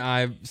 and then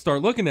I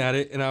start looking at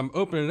it, and I'm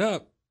opening it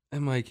up.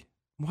 I'm like,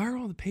 why are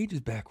all the pages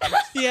backwards?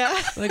 Yeah.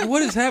 Like,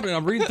 what is happening?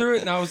 I'm reading through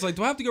it, and I was like,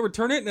 do I have to go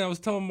return it? And I was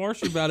telling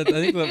Marsha about it. I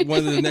think like one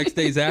of the next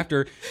days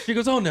after, she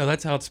goes, oh no,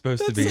 that's how it's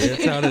supposed to be.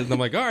 That's how it is. And I'm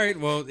like, all right.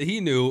 Well, he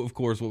knew, of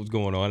course, what was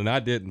going on, and I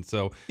didn't.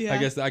 So I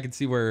guess I could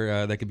see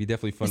where that could be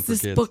definitely fun for kids.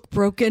 Is this book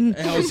broken?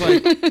 And I was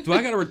like, do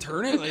I got to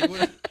return it?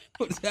 Like,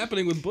 what is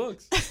happening with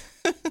books?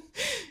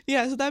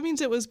 Yeah, so that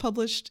means it was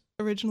published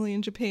originally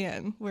in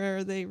Japan,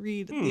 where they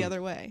read the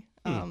other way.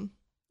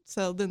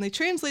 So then they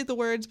translate the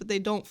words, but they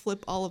don't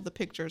flip all of the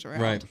pictures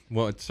around. Right.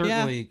 Well, it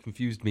certainly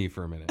confused me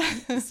for a minute.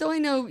 So I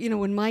know,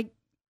 when my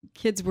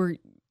kids were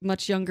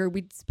much younger,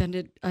 we'd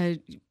spend a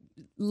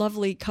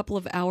lovely couple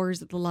of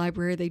hours at the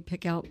library. They'd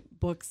pick out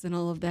books and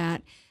all of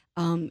that.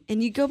 And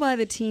you go by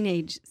the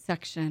teenage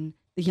section,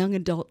 the young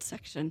adult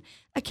section.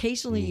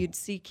 Occasionally you'd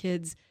see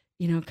kids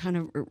kind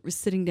of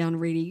sitting down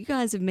reading. You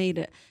guys have made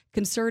a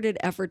concerted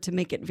effort to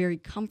make it very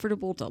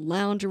comfortable to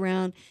lounge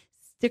around,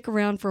 stick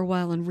around for a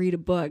while and read a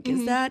book.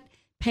 Is that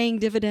paying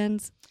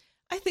dividends?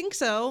 I think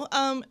so.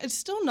 It's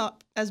still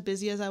not as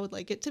busy as I would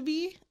like it to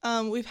be.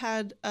 We've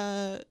had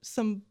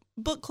some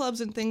book clubs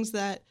and things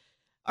that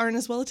aren't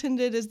as well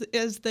attended as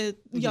the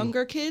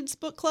younger kids'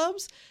 book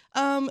clubs.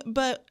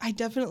 But I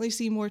definitely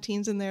see more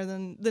teens in there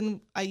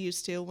than I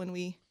used to when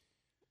we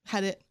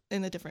had it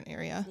in a different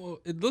area.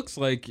 Well, it looks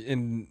like,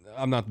 and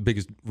I'm not the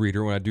biggest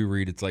reader. When I do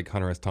read, it's like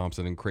Hunter S.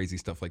 Thompson and crazy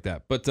stuff like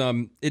that. But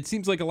it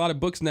seems like a lot of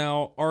books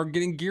now are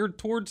getting geared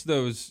towards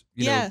those,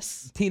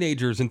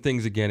 teenagers and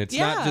things again. It's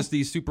not just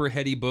these super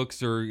heady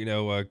books or,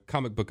 a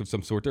comic book of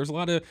some sort. There's a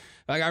lot of,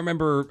 I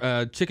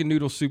remember Chicken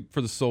Noodle Soup for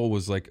the Soul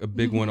was like a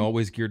big one,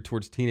 always geared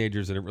towards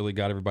teenagers, and it really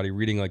got everybody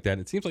reading like that.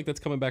 And it seems like that's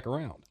coming back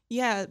around.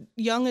 Yeah,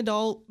 young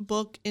adult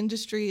book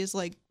industry is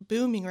like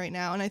booming right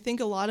now. And I think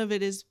a lot of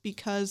it is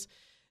because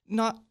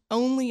not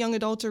only young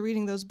adults are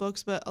reading those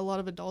books, but a lot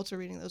of adults are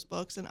reading those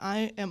books, and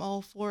I am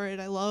all for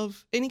it. I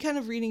love any kind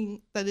of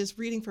reading that is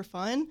reading for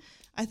fun.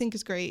 I think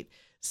is great.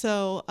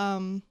 So,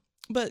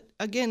 but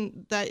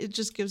again, that it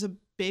just gives a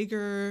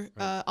bigger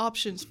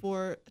options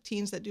for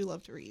teens that do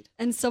love to read.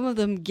 And some of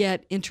them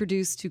get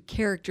introduced to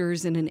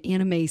characters in an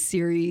anime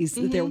series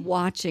that they're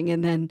watching,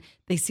 and then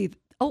they see,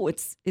 oh,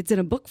 it's in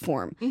a book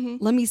form.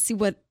 Let me see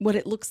what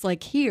it looks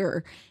like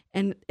here.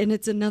 And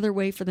it's another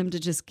way for them to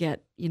just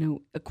get,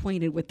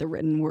 acquainted with the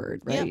written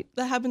word, right? Yeah,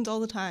 that happens all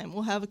the time.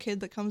 We'll have a kid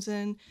that comes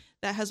in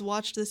that has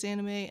watched this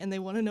anime and they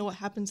want to know what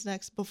happens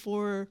next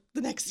before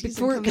the next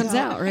season Before it comes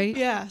out, right?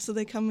 Yeah, so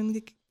they come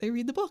and they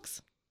read the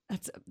books.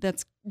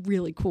 That's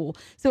really cool.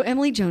 So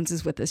Emily Jones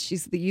is with us.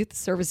 She's the youth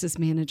services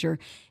manager.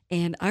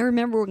 And I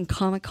remember when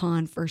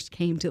Comic-Con first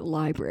came to the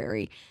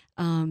library,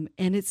 and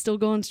it's still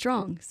going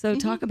strong. So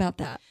talk about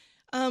that.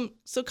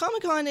 So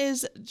Comic-Con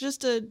is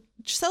just a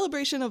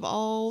celebration of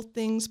all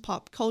things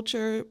pop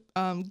culture,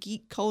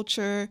 geek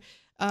culture,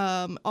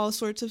 all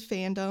sorts of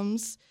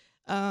fandoms.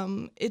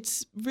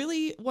 It's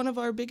really one of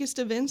our biggest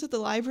events at the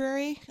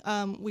library.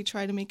 We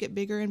try to make it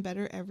bigger and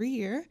better every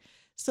year.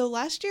 So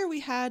last year we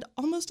had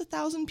almost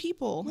 1,000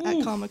 people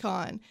at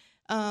Comic-Con.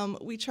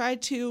 We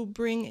tried to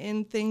bring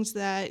in things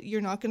that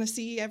you're not going to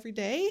see every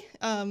day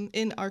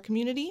in our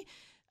community.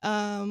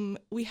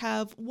 We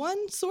have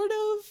one sort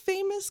of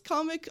famous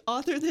comic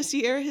author this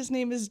year. His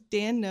name is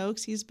Dan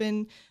Noakes. He's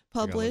been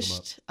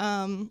published.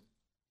 And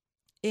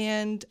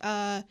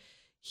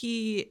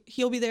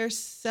he'll be there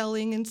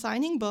selling and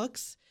signing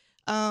books.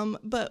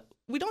 But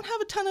we don't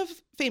have a ton of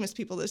famous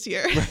people this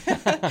year.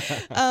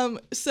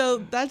 So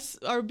that's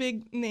our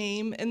big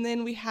name. And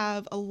then we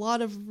have a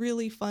lot of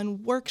really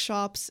fun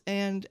workshops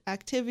and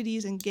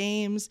activities and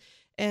games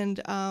and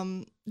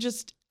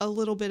just a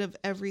little bit of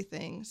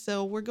everything.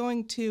 So we're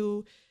going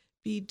to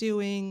be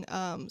doing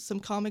some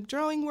comic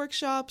drawing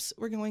workshops.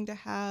 We're going to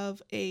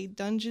have a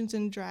Dungeons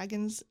and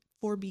Dragons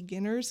for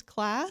Beginners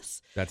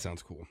class. That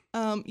sounds cool.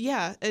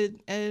 Yeah,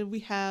 we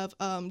have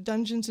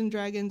Dungeons and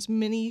Dragons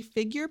mini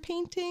figure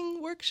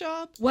painting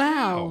workshop.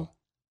 Wow.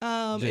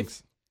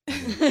 Jinx.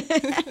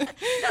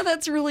 No,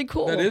 that's really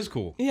cool. That is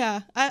cool.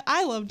 Yeah,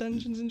 I love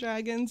Dungeons and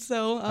Dragons.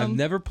 So I've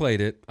never played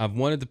it. I've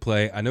wanted to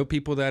play. I know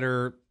people that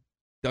are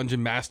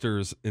dungeon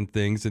masters and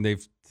things, and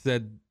they've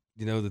said,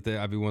 that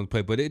I'd be willing to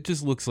play, but it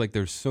just looks like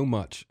there's so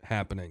much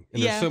happening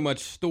and there's so much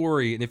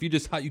story. And if you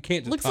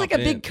can't just looks like a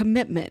big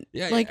commitment.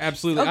 Yeah, like,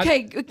 absolutely.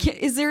 Okay,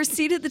 is there a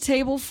seat at the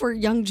table for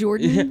young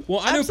Jordan? Yeah.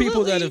 Well, I know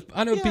people that have.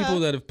 Absolutely. People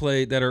that have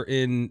played that are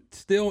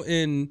still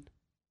in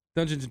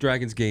Dungeons and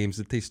Dragons games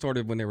that they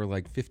started when they were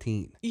like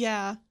 15.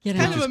 yeah, Get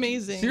kind out. of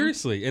amazing.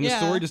 Seriously, and the Yeah.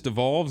 story just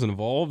evolves and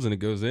evolves, and it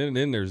goes in, and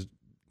then there's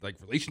like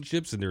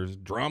relationships, and there's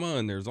drama,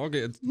 and there's all.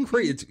 It's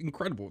great. It's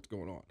incredible what's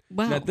going on.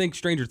 Wow. And I think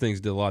Stranger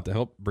Things did a lot to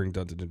help bring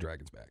Dungeons and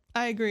Dragons back.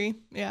 I agree.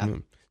 Yeah.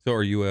 So,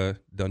 are you a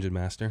dungeon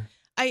master?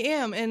 I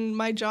am, and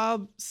my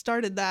job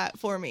started that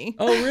for me.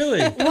 Oh,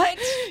 really? What?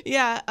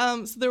 Yeah.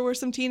 So there were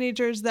some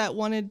teenagers that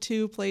wanted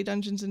to play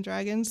Dungeons and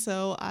Dragons,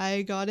 so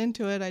I got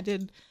into it. I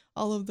did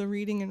all of the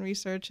reading and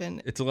research,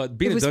 and It's a lot.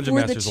 Being It a was dungeon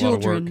for the master is a lot of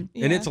work, children.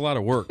 and Yeah. it's a lot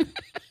of work.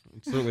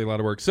 It's certainly a lot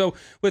of work. So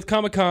with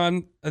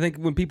Comic-Con, I think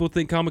when people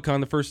think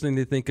Comic-Con, the first thing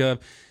they think of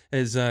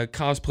is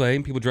cosplay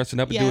and people dressing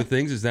up and Yeah. doing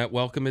things. Is that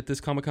welcome at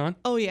this Comic-Con?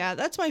 oh yeah,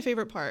 that's my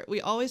favorite part.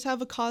 We always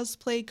have a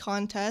cosplay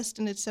contest,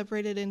 and it's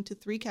separated into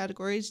 3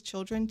 categories: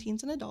 children,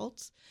 teens, and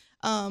adults.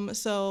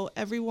 So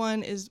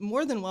everyone is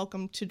more than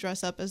welcome to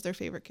dress up as their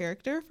favorite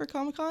character for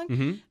Comic-Con.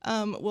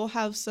 Mm-hmm. We'll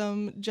have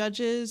some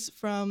judges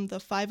from the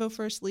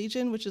 501st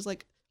Legion, which is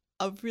like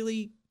a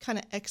really kind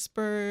of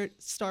expert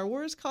Star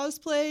Wars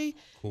cosplay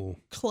Cool.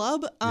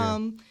 club.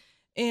 Yeah.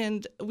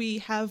 And we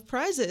have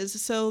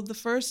prizes. So the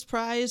first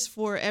prize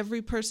for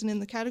every person in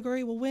the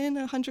category will win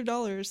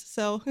 $100.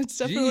 So it's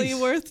definitely Jeez.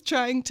 worth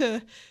trying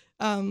to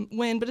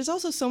win. But it's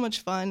also so much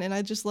fun, and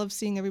I just love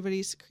seeing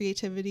everybody's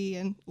creativity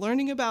and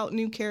learning about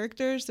new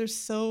characters. There's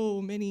so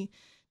many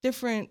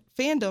different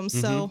fandoms.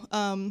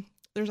 So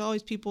there's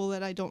always people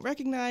that I don't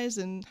recognize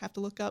and have to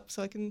look up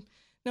so I can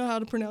know how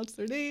to pronounce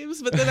their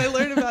names. But then I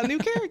learn about new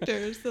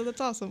characters. So that's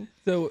awesome.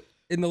 So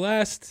in the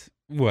last,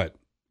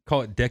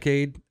 call it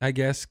decade, I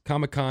guess,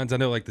 Comic-Cons, I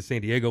know like the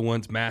San Diego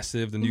one's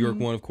massive. The New York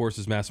one, of course,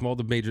 is massive. All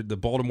the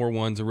Baltimore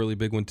one's a really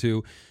big one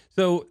too.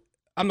 So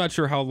I'm not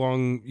sure how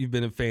long you've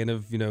been a fan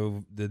of,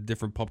 the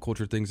different pop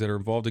culture things that are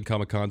involved in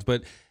Comic-Cons,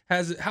 but how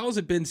has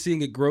it been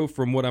seeing it grow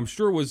from what I'm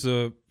sure was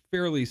a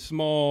fairly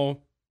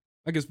small,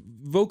 I guess,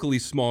 vocally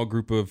small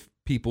group of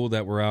people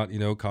that were out,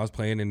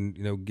 cosplaying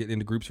and, getting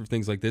into groups for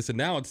things like this. And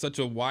now it's such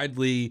a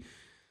widely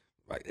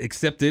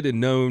accepted and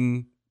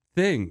known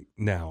thing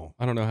now.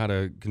 I don't know how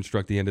to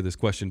construct the end of this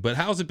question, but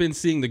how's it been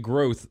seeing the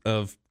growth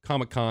of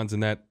Comic-Cons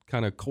and that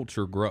kind of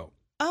culture grow?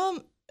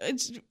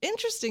 It's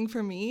interesting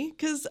for me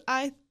because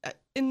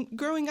in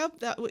growing up,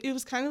 that it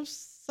was kind of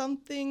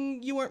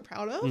something you weren't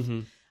proud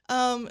of.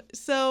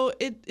 So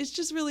it's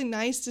just really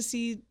nice to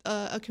see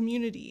a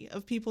community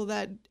of people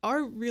that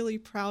are really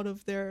proud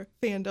of their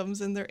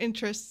fandoms and their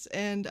interests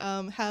and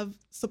have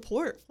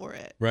support for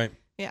it. Right.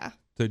 Yeah.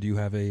 So do you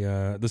have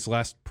this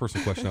last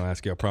personal question I'll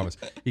ask you, I promise.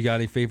 You got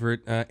any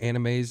favorite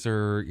animes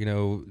or,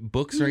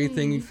 books or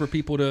anything for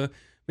people to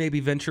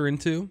maybe venture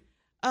into?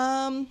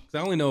 'Cause I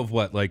only know of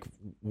like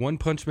One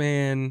Punch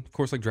Man, of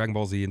course, like Dragon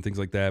Ball Z and things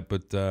like that.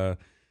 But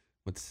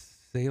let's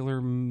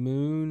Sailor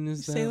Moon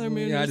is that Sailor one?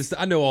 Moon Yeah, is-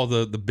 I know all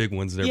the big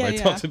ones that everybody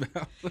talks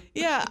about.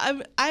 Yeah,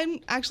 I'm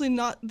actually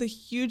not the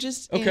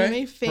hugest Okay,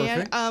 anime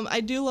fan. perfect.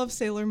 I do love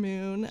Sailor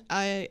Moon.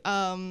 I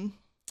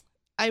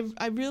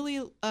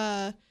really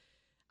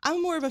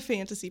I'm more of a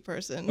fantasy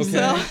person. Okay. So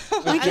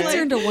I Okay. get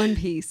turned to One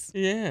Piece.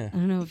 Yeah. I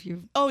don't know if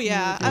you. Oh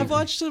yeah, Okay. I've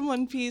watched some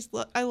One Piece.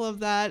 I love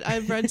that.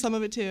 I've read some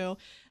of it too.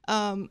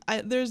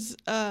 There's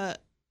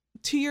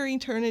To Your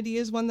Eternity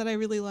is one that I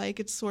really like.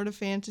 It's sort of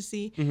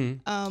fantasy.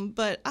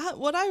 But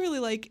what I really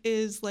like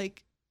is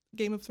like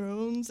Game of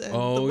Thrones and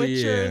The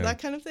Witcher, yeah.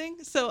 that kind of thing.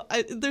 So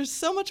there's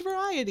so much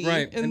variety.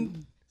 Right.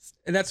 And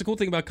And that's the cool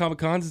thing about Comic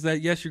Cons is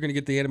that, yes, you're going to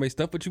get the anime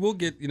stuff, but you will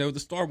get, the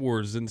Star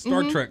Wars and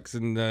Star Treks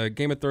and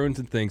Game of Thrones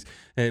and things,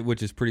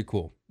 which is pretty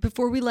cool.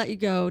 Before we let you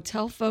go,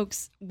 tell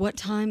folks what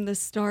time this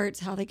starts,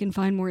 how they can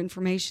find more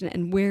information,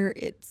 and where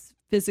it's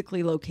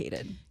physically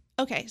located.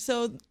 Okay,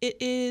 so it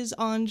is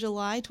on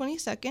July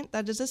 22nd.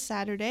 That is a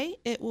Saturday.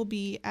 It will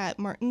be at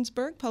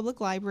Martinsburg Public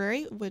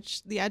Library,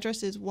 which the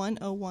address is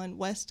 101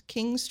 West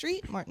King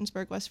Street,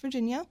 Martinsburg, West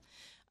Virginia.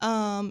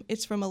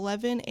 It's from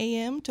 11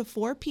 a.m. to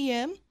 4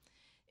 p.m.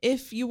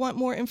 If you want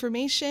more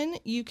information,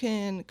 you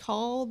can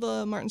call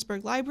the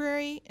Martinsburg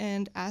Library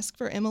and ask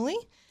for Emily.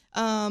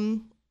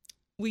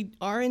 We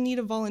are in need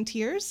of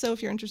volunteers, so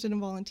if you're interested in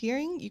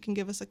volunteering, you can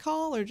give us a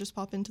call or just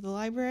pop into the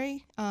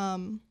library.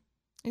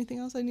 Anything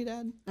else I need to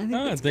add?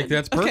 I think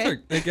that's perfect.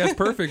 Okay. I think that's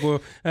perfect.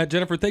 Well,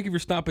 Jennifer, thank you for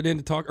stopping in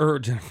to talk. Or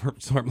Jennifer,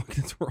 sorry, I'm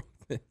looking at the wrong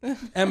thing.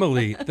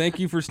 Emily, thank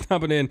you for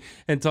stopping in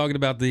and talking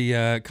about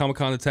the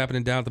Comic-Con that's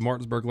happening down at the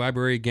Martinsburg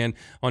Library again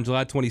on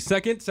July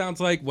 22nd.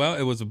 Sounds like, well,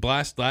 it was a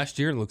blast last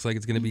year. It looks like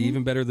it's going to be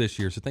even better this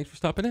year. So thanks for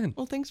stopping in.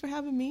 Well, thanks for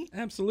having me.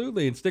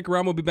 Absolutely. And stick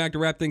around. We'll be back to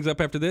wrap things up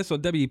after this on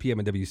WEPM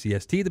and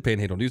WCST, the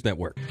Panhandle News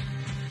Network.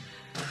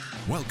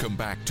 Welcome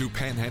back to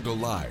Panhandle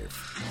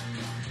Live.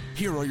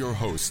 Here are your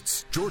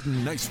hosts,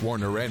 Jordan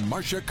Nicewarner and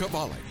Marsha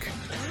Chwalik.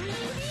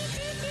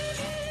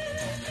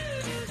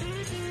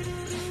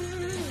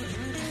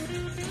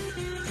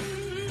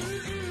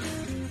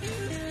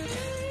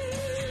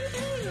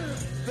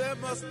 There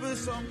must be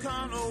some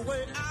kind of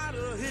way out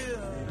of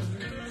here.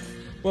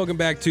 Welcome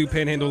back to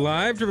Panhandle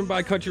Live, driven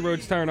by Country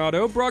Roads Tire and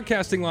Auto,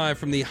 broadcasting live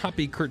from the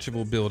Hoppy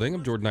Kirchhoff building.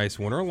 I'm Jordan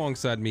Nicewarner.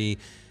 Alongside me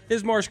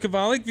is Marsha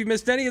Chwalik. If you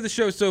missed any of the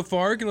show so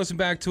far, you can listen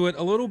back to it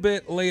a little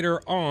bit later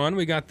on.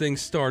 We got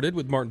things started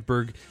with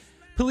Martinsburg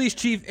Police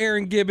Chief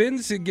Erin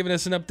Gibbons giving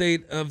us an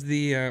update of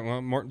the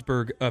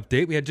Martinsburg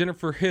update. We had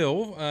Jennifer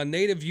Hill,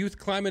 Native Youth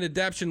Climate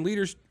Adaptation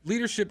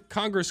Leadership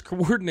Congress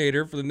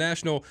Coordinator for the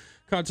National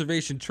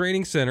Conservation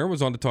Training Center,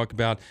 was on to talk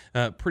about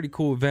a pretty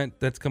cool event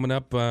that's coming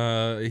up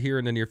here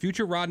in the near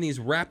future. Rodney's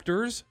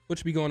Raptors, which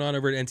will be going on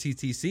over at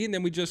NCTC. And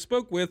then we just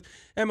spoke with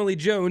Emily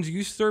Jones,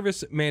 Youth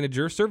Services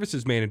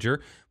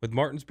Manager with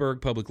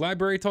Martinsburg Public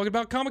Library, talking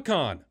about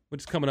Comic-Con,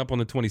 which is coming up on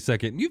the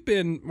 22nd. You've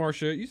been,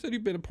 Marsha, you said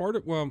you've been a part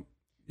of,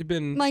 you've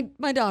been My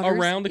daughters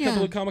around a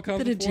couple of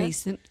Comic-Cons bit before?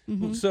 adjacent.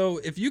 Mhm. So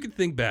if you could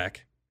think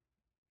back,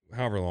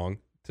 however long,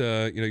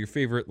 to your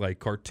favorite like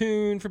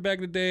cartoon from back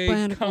in the day,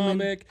 Bionic comic.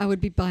 Woman. I would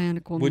be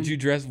Bionic Woman. Would you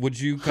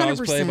cosplay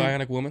 100%.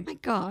 Bionic Woman? My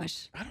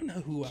gosh. I don't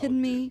know who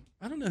Kidding me?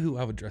 I don't know who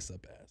I would dress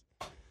up as.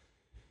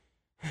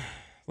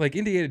 Like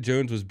Indiana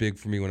Jones was big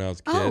for me when I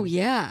was a kid. Oh,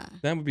 yeah.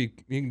 That would be,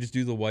 you can just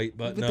do the white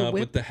button With the up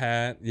whip. with the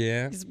hat.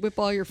 Yeah. Just whip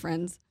all your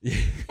friends.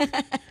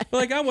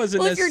 Like I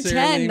wasn't Well, if you're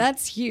necessarily 10,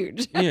 that's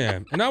huge. yeah.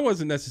 And I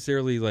wasn't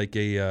necessarily like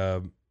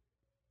a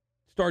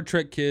Star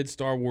Trek kid,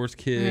 Star Wars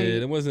kid. Right.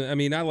 It wasn't, I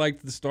mean, I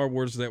liked the Star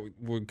Wars that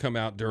would come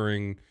out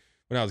during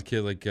when I was a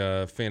kid, like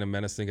Phantom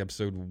Menace, I think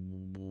episode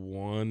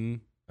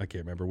 1. I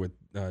can't remember, with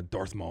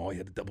Darth Maul. He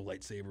had the double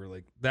lightsaber.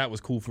 Like that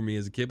was cool for me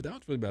as a kid, but that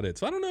was really about it.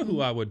 So I don't know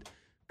who I would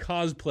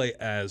cosplay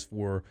as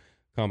for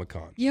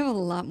Comic-Con. You have a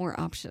lot more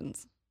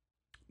options.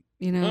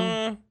 You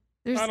know?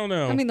 I don't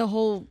know. I mean, the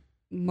whole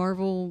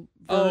Marvel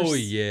oh,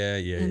 yeah,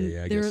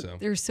 I guess so.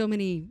 There's so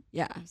many,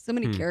 so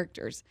many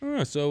characters.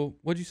 So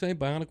what'd you say,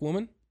 Bionic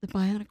Woman? The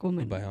Bionic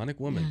Woman. The Bionic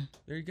Woman. Yeah.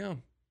 There you go.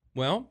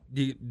 Well,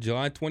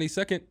 July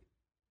 22nd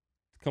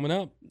coming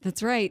up.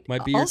 That's right.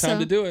 Might be your Also, time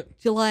to do it.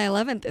 July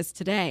 11th is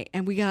today,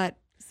 and we got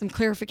some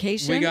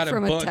clarification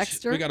from a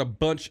texter. We got a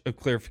bunch of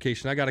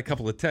clarification. I got a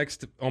couple of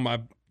texts on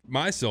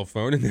my cell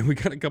phone, and then we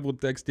got a couple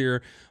of texts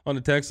here on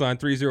the text line,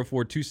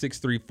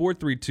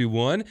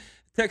 304-263-4321.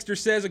 Texter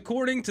says,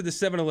 according to the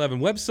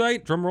 7-Eleven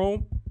website, drum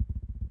roll,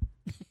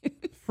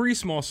 free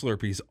small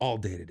Slurpees all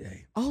day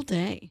today. All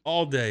day.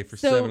 All day for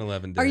So,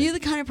 7-Eleven day. Are you the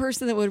kind of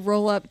person that would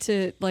roll up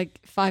to like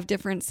 5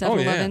 different Oh,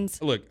 7-Elevens?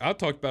 yeah. Look, I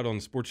talked about it on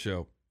the sports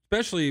show,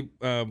 especially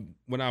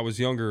when I was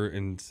younger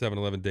and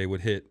 7-Eleven day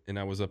would hit, and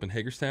I was up in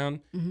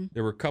Hagerstown. Mm-hmm.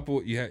 There were a couple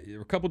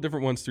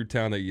different ones through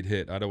town that you'd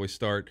hit. I'd always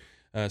start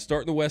in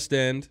the West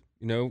End,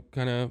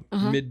 kind of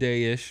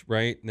midday-ish,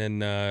 right?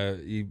 And then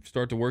you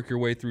start to work your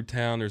way through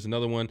town. There's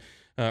another one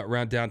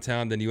around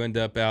downtown. Then you end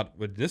up out,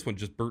 but this one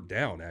just burnt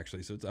down,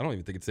 actually. So I don't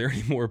even think it's there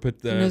anymore.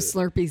 But No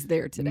Slurpees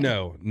there today.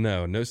 No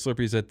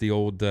Slurpees at the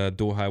old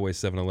dual highway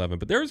 7-Eleven.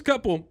 But there's a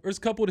couple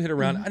to hit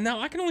around. Mm-hmm. Now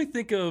I can only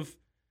think of,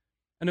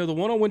 I know the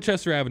one on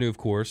Winchester Avenue, of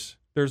course.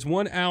 There's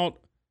one out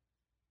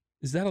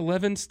Is that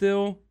 11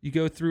 still? You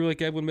go through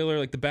like Edwin Miller,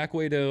 like the back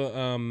way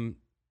to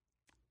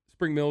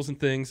Spring Mills and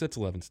things. That's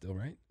 11 still,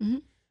 right? Mm-hmm.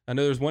 I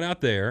know there's one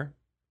out there.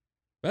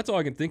 That's all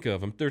I can think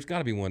of. There's got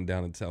to be one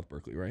down in South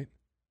Berkeley, right?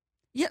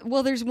 Yeah,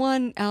 well, there's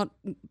one out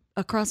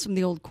across from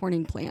the old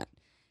Corning plant.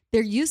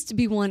 There used to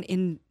be one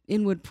in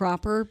Inwood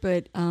proper,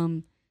 but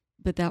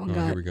that one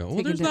got here we go. Well,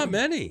 taken there's down. not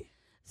many.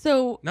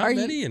 So Not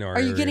many in our Are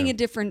you area. getting a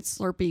different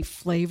Slurpee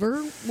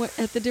flavor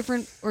at the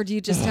different, or do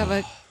you just have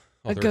a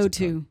there's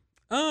go-to?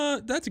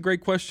 That's a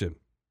great question.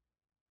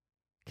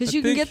 Because I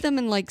you can think- get them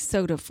in like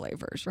soda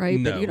flavors, right?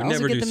 No, but you can we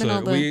also never get do them in all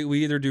soda. the.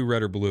 We either do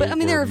red or blue. But I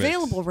mean, or they're mix.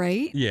 available,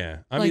 right? Yeah,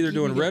 I'm Like, either you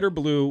doing can get- red or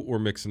blue or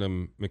mixing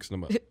them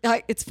up.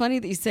 It's funny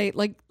that you say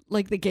like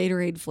the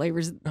Gatorade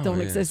flavors don't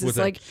yeah. exist. With It's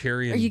that like,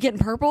 cherry are and- you getting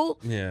purple?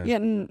 Yeah.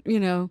 Getting,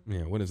 Yeah,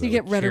 what is that? you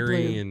get like red or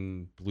cherry blue.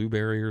 and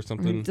blueberry or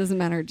something? It doesn't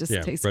matter. It just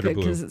Yeah, tastes red or good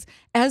blue. because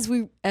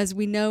as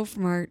we know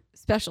from our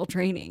special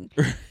training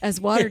as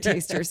water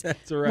tasters,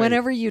 That's right.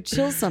 whenever you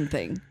chill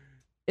something,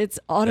 it's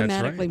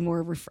automatically right.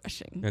 more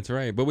refreshing. That's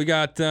right. But we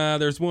got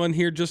there's one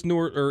here just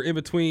north or in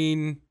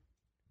between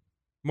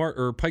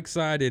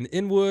Pikeside and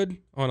Inwood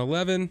on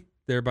 11.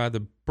 There by the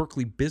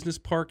Berkeley Business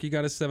Park, you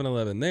got a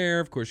 7-Eleven there.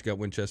 Of course, you got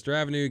Winchester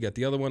Avenue. You got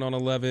the other one on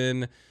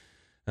 11.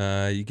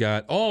 You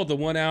got the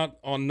one out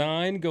on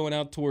 9 going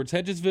out towards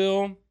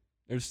Hedgesville.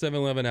 There's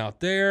 7-Eleven out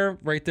there,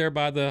 right there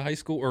by the high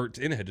school, or it's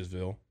in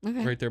Hedgesville,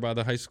 Okay. right there by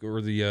the high school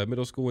or the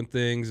middle school and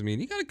things. I mean,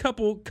 you got a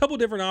couple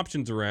different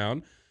options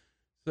around.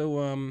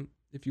 So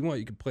if you want,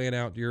 you can plan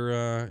out your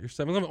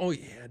 7-Eleven. Oh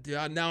yeah,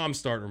 dude, now I'm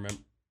starting to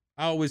remember.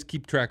 I always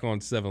keep track on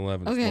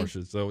 7-Elevens, Okay.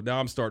 Marsha. So now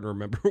I'm starting to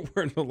remember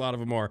where a lot of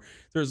them are.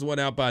 There's one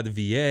out by the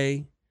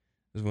VA.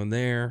 There's one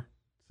there.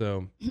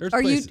 So there's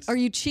places. Are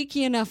you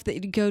cheeky enough that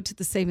you go to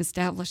the same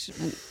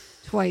establishment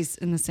twice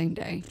in the same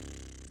day?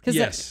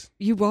 Yes.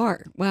 You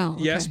are. Wow.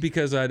 Yes, okay.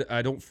 because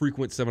I don't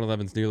frequent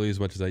 7-Elevens nearly as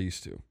much as I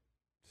used to.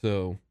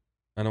 So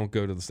I don't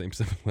go to the same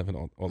 7-Eleven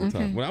all the Okay.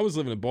 time. When I was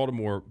living in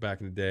Baltimore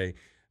back in the day,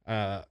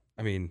 I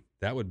mean,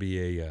 that would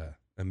be a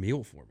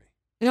meal for me.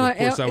 No, Of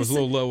course, I was a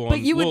little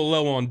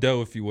low on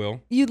dough, if you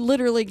will. You'd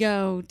literally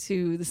go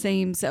to the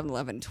same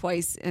 7-Eleven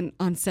twice and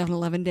on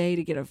 7-Eleven day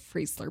to get a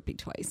free Slurpee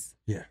twice.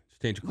 Yeah,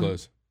 just change your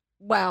clothes.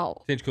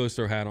 Wow. Change clothes,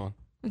 throw a hat on.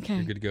 Okay.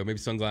 You're good to go. Maybe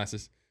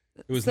sunglasses.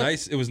 It was So-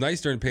 nice. It was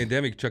nice during the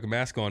pandemic. Chuck a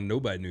mask on.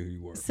 Nobody knew who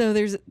you were. So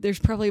there's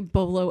probably a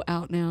bolo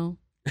out now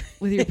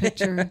with your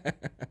picture.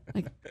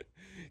 Like,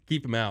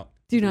 keep him out.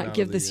 do Keep him not out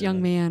give of this the,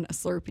 young man a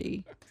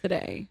Slurpee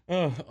today.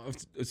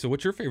 So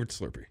what's your favorite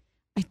Slurpee?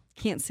 I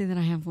can't say that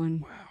I have one.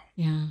 Wow.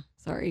 Yeah.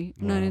 Sorry.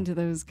 I'm not Wow. into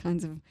those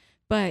kinds of,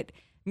 but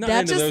Not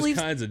that into just those leaves,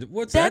 kinds of.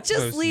 What's that that just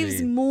supposed leaves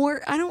to mean?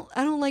 more. I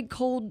don't like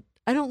cold.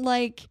 I don't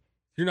like,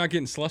 You're not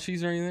getting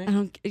slushies or anything?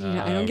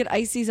 I don't get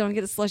ices. I don't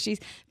get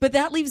slushies, but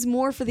that leaves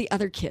more for the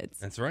other kids.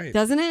 That's right.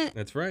 Doesn't it?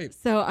 That's right.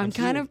 So I'm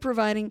kind Absolutely. of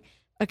providing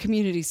a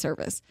community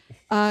service.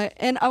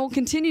 And I will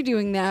continue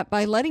doing that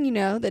by letting you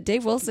know that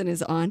Dave Wilson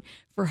is on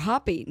for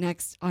Hoppy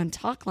next on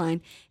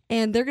Talkline.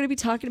 And they're going to be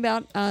talking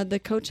about the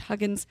Coach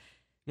Huggins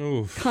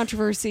Oof.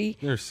 controversy.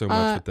 There's so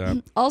much with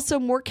that. Also,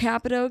 Mort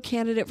Capito,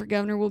 candidate for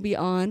governor, will be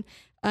on.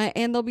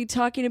 And they'll be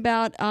talking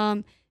about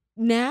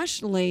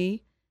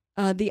nationally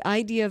the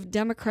idea of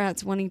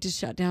Democrats wanting to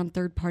shut down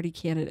third-party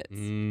candidates.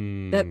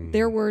 That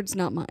their words,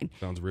 not mine.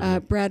 Sounds real.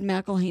 Brad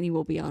McElhaney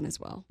will be on as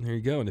well. There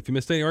you go. And if you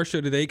missed any of our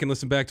show today, you can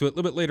listen back to it a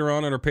little bit later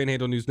on our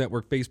Panhandle News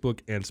Network Facebook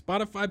and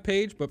Spotify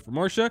page. But for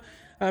Marsha,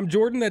 I'm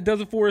Jordan. That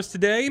does it for us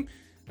today.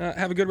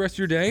 Have a good rest of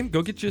your day.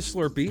 Go get you a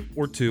Slurpee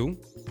or 2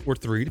 or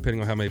 3, depending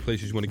on how many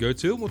places you want to go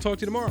to. We'll talk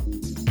to you tomorrow.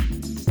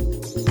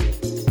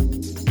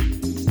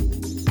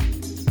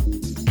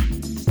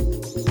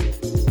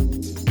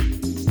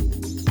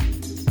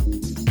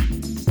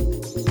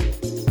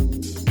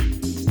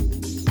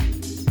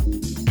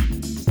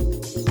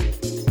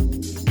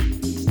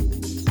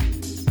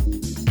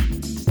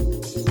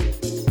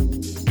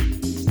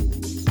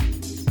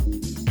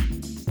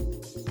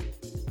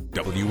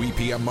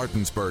 WEPM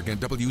Martinsburg and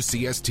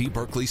WCST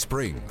Berkeley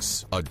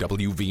Springs, a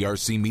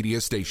WVRC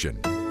media station.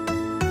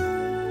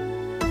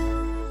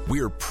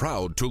 We're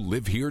proud to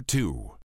live here too.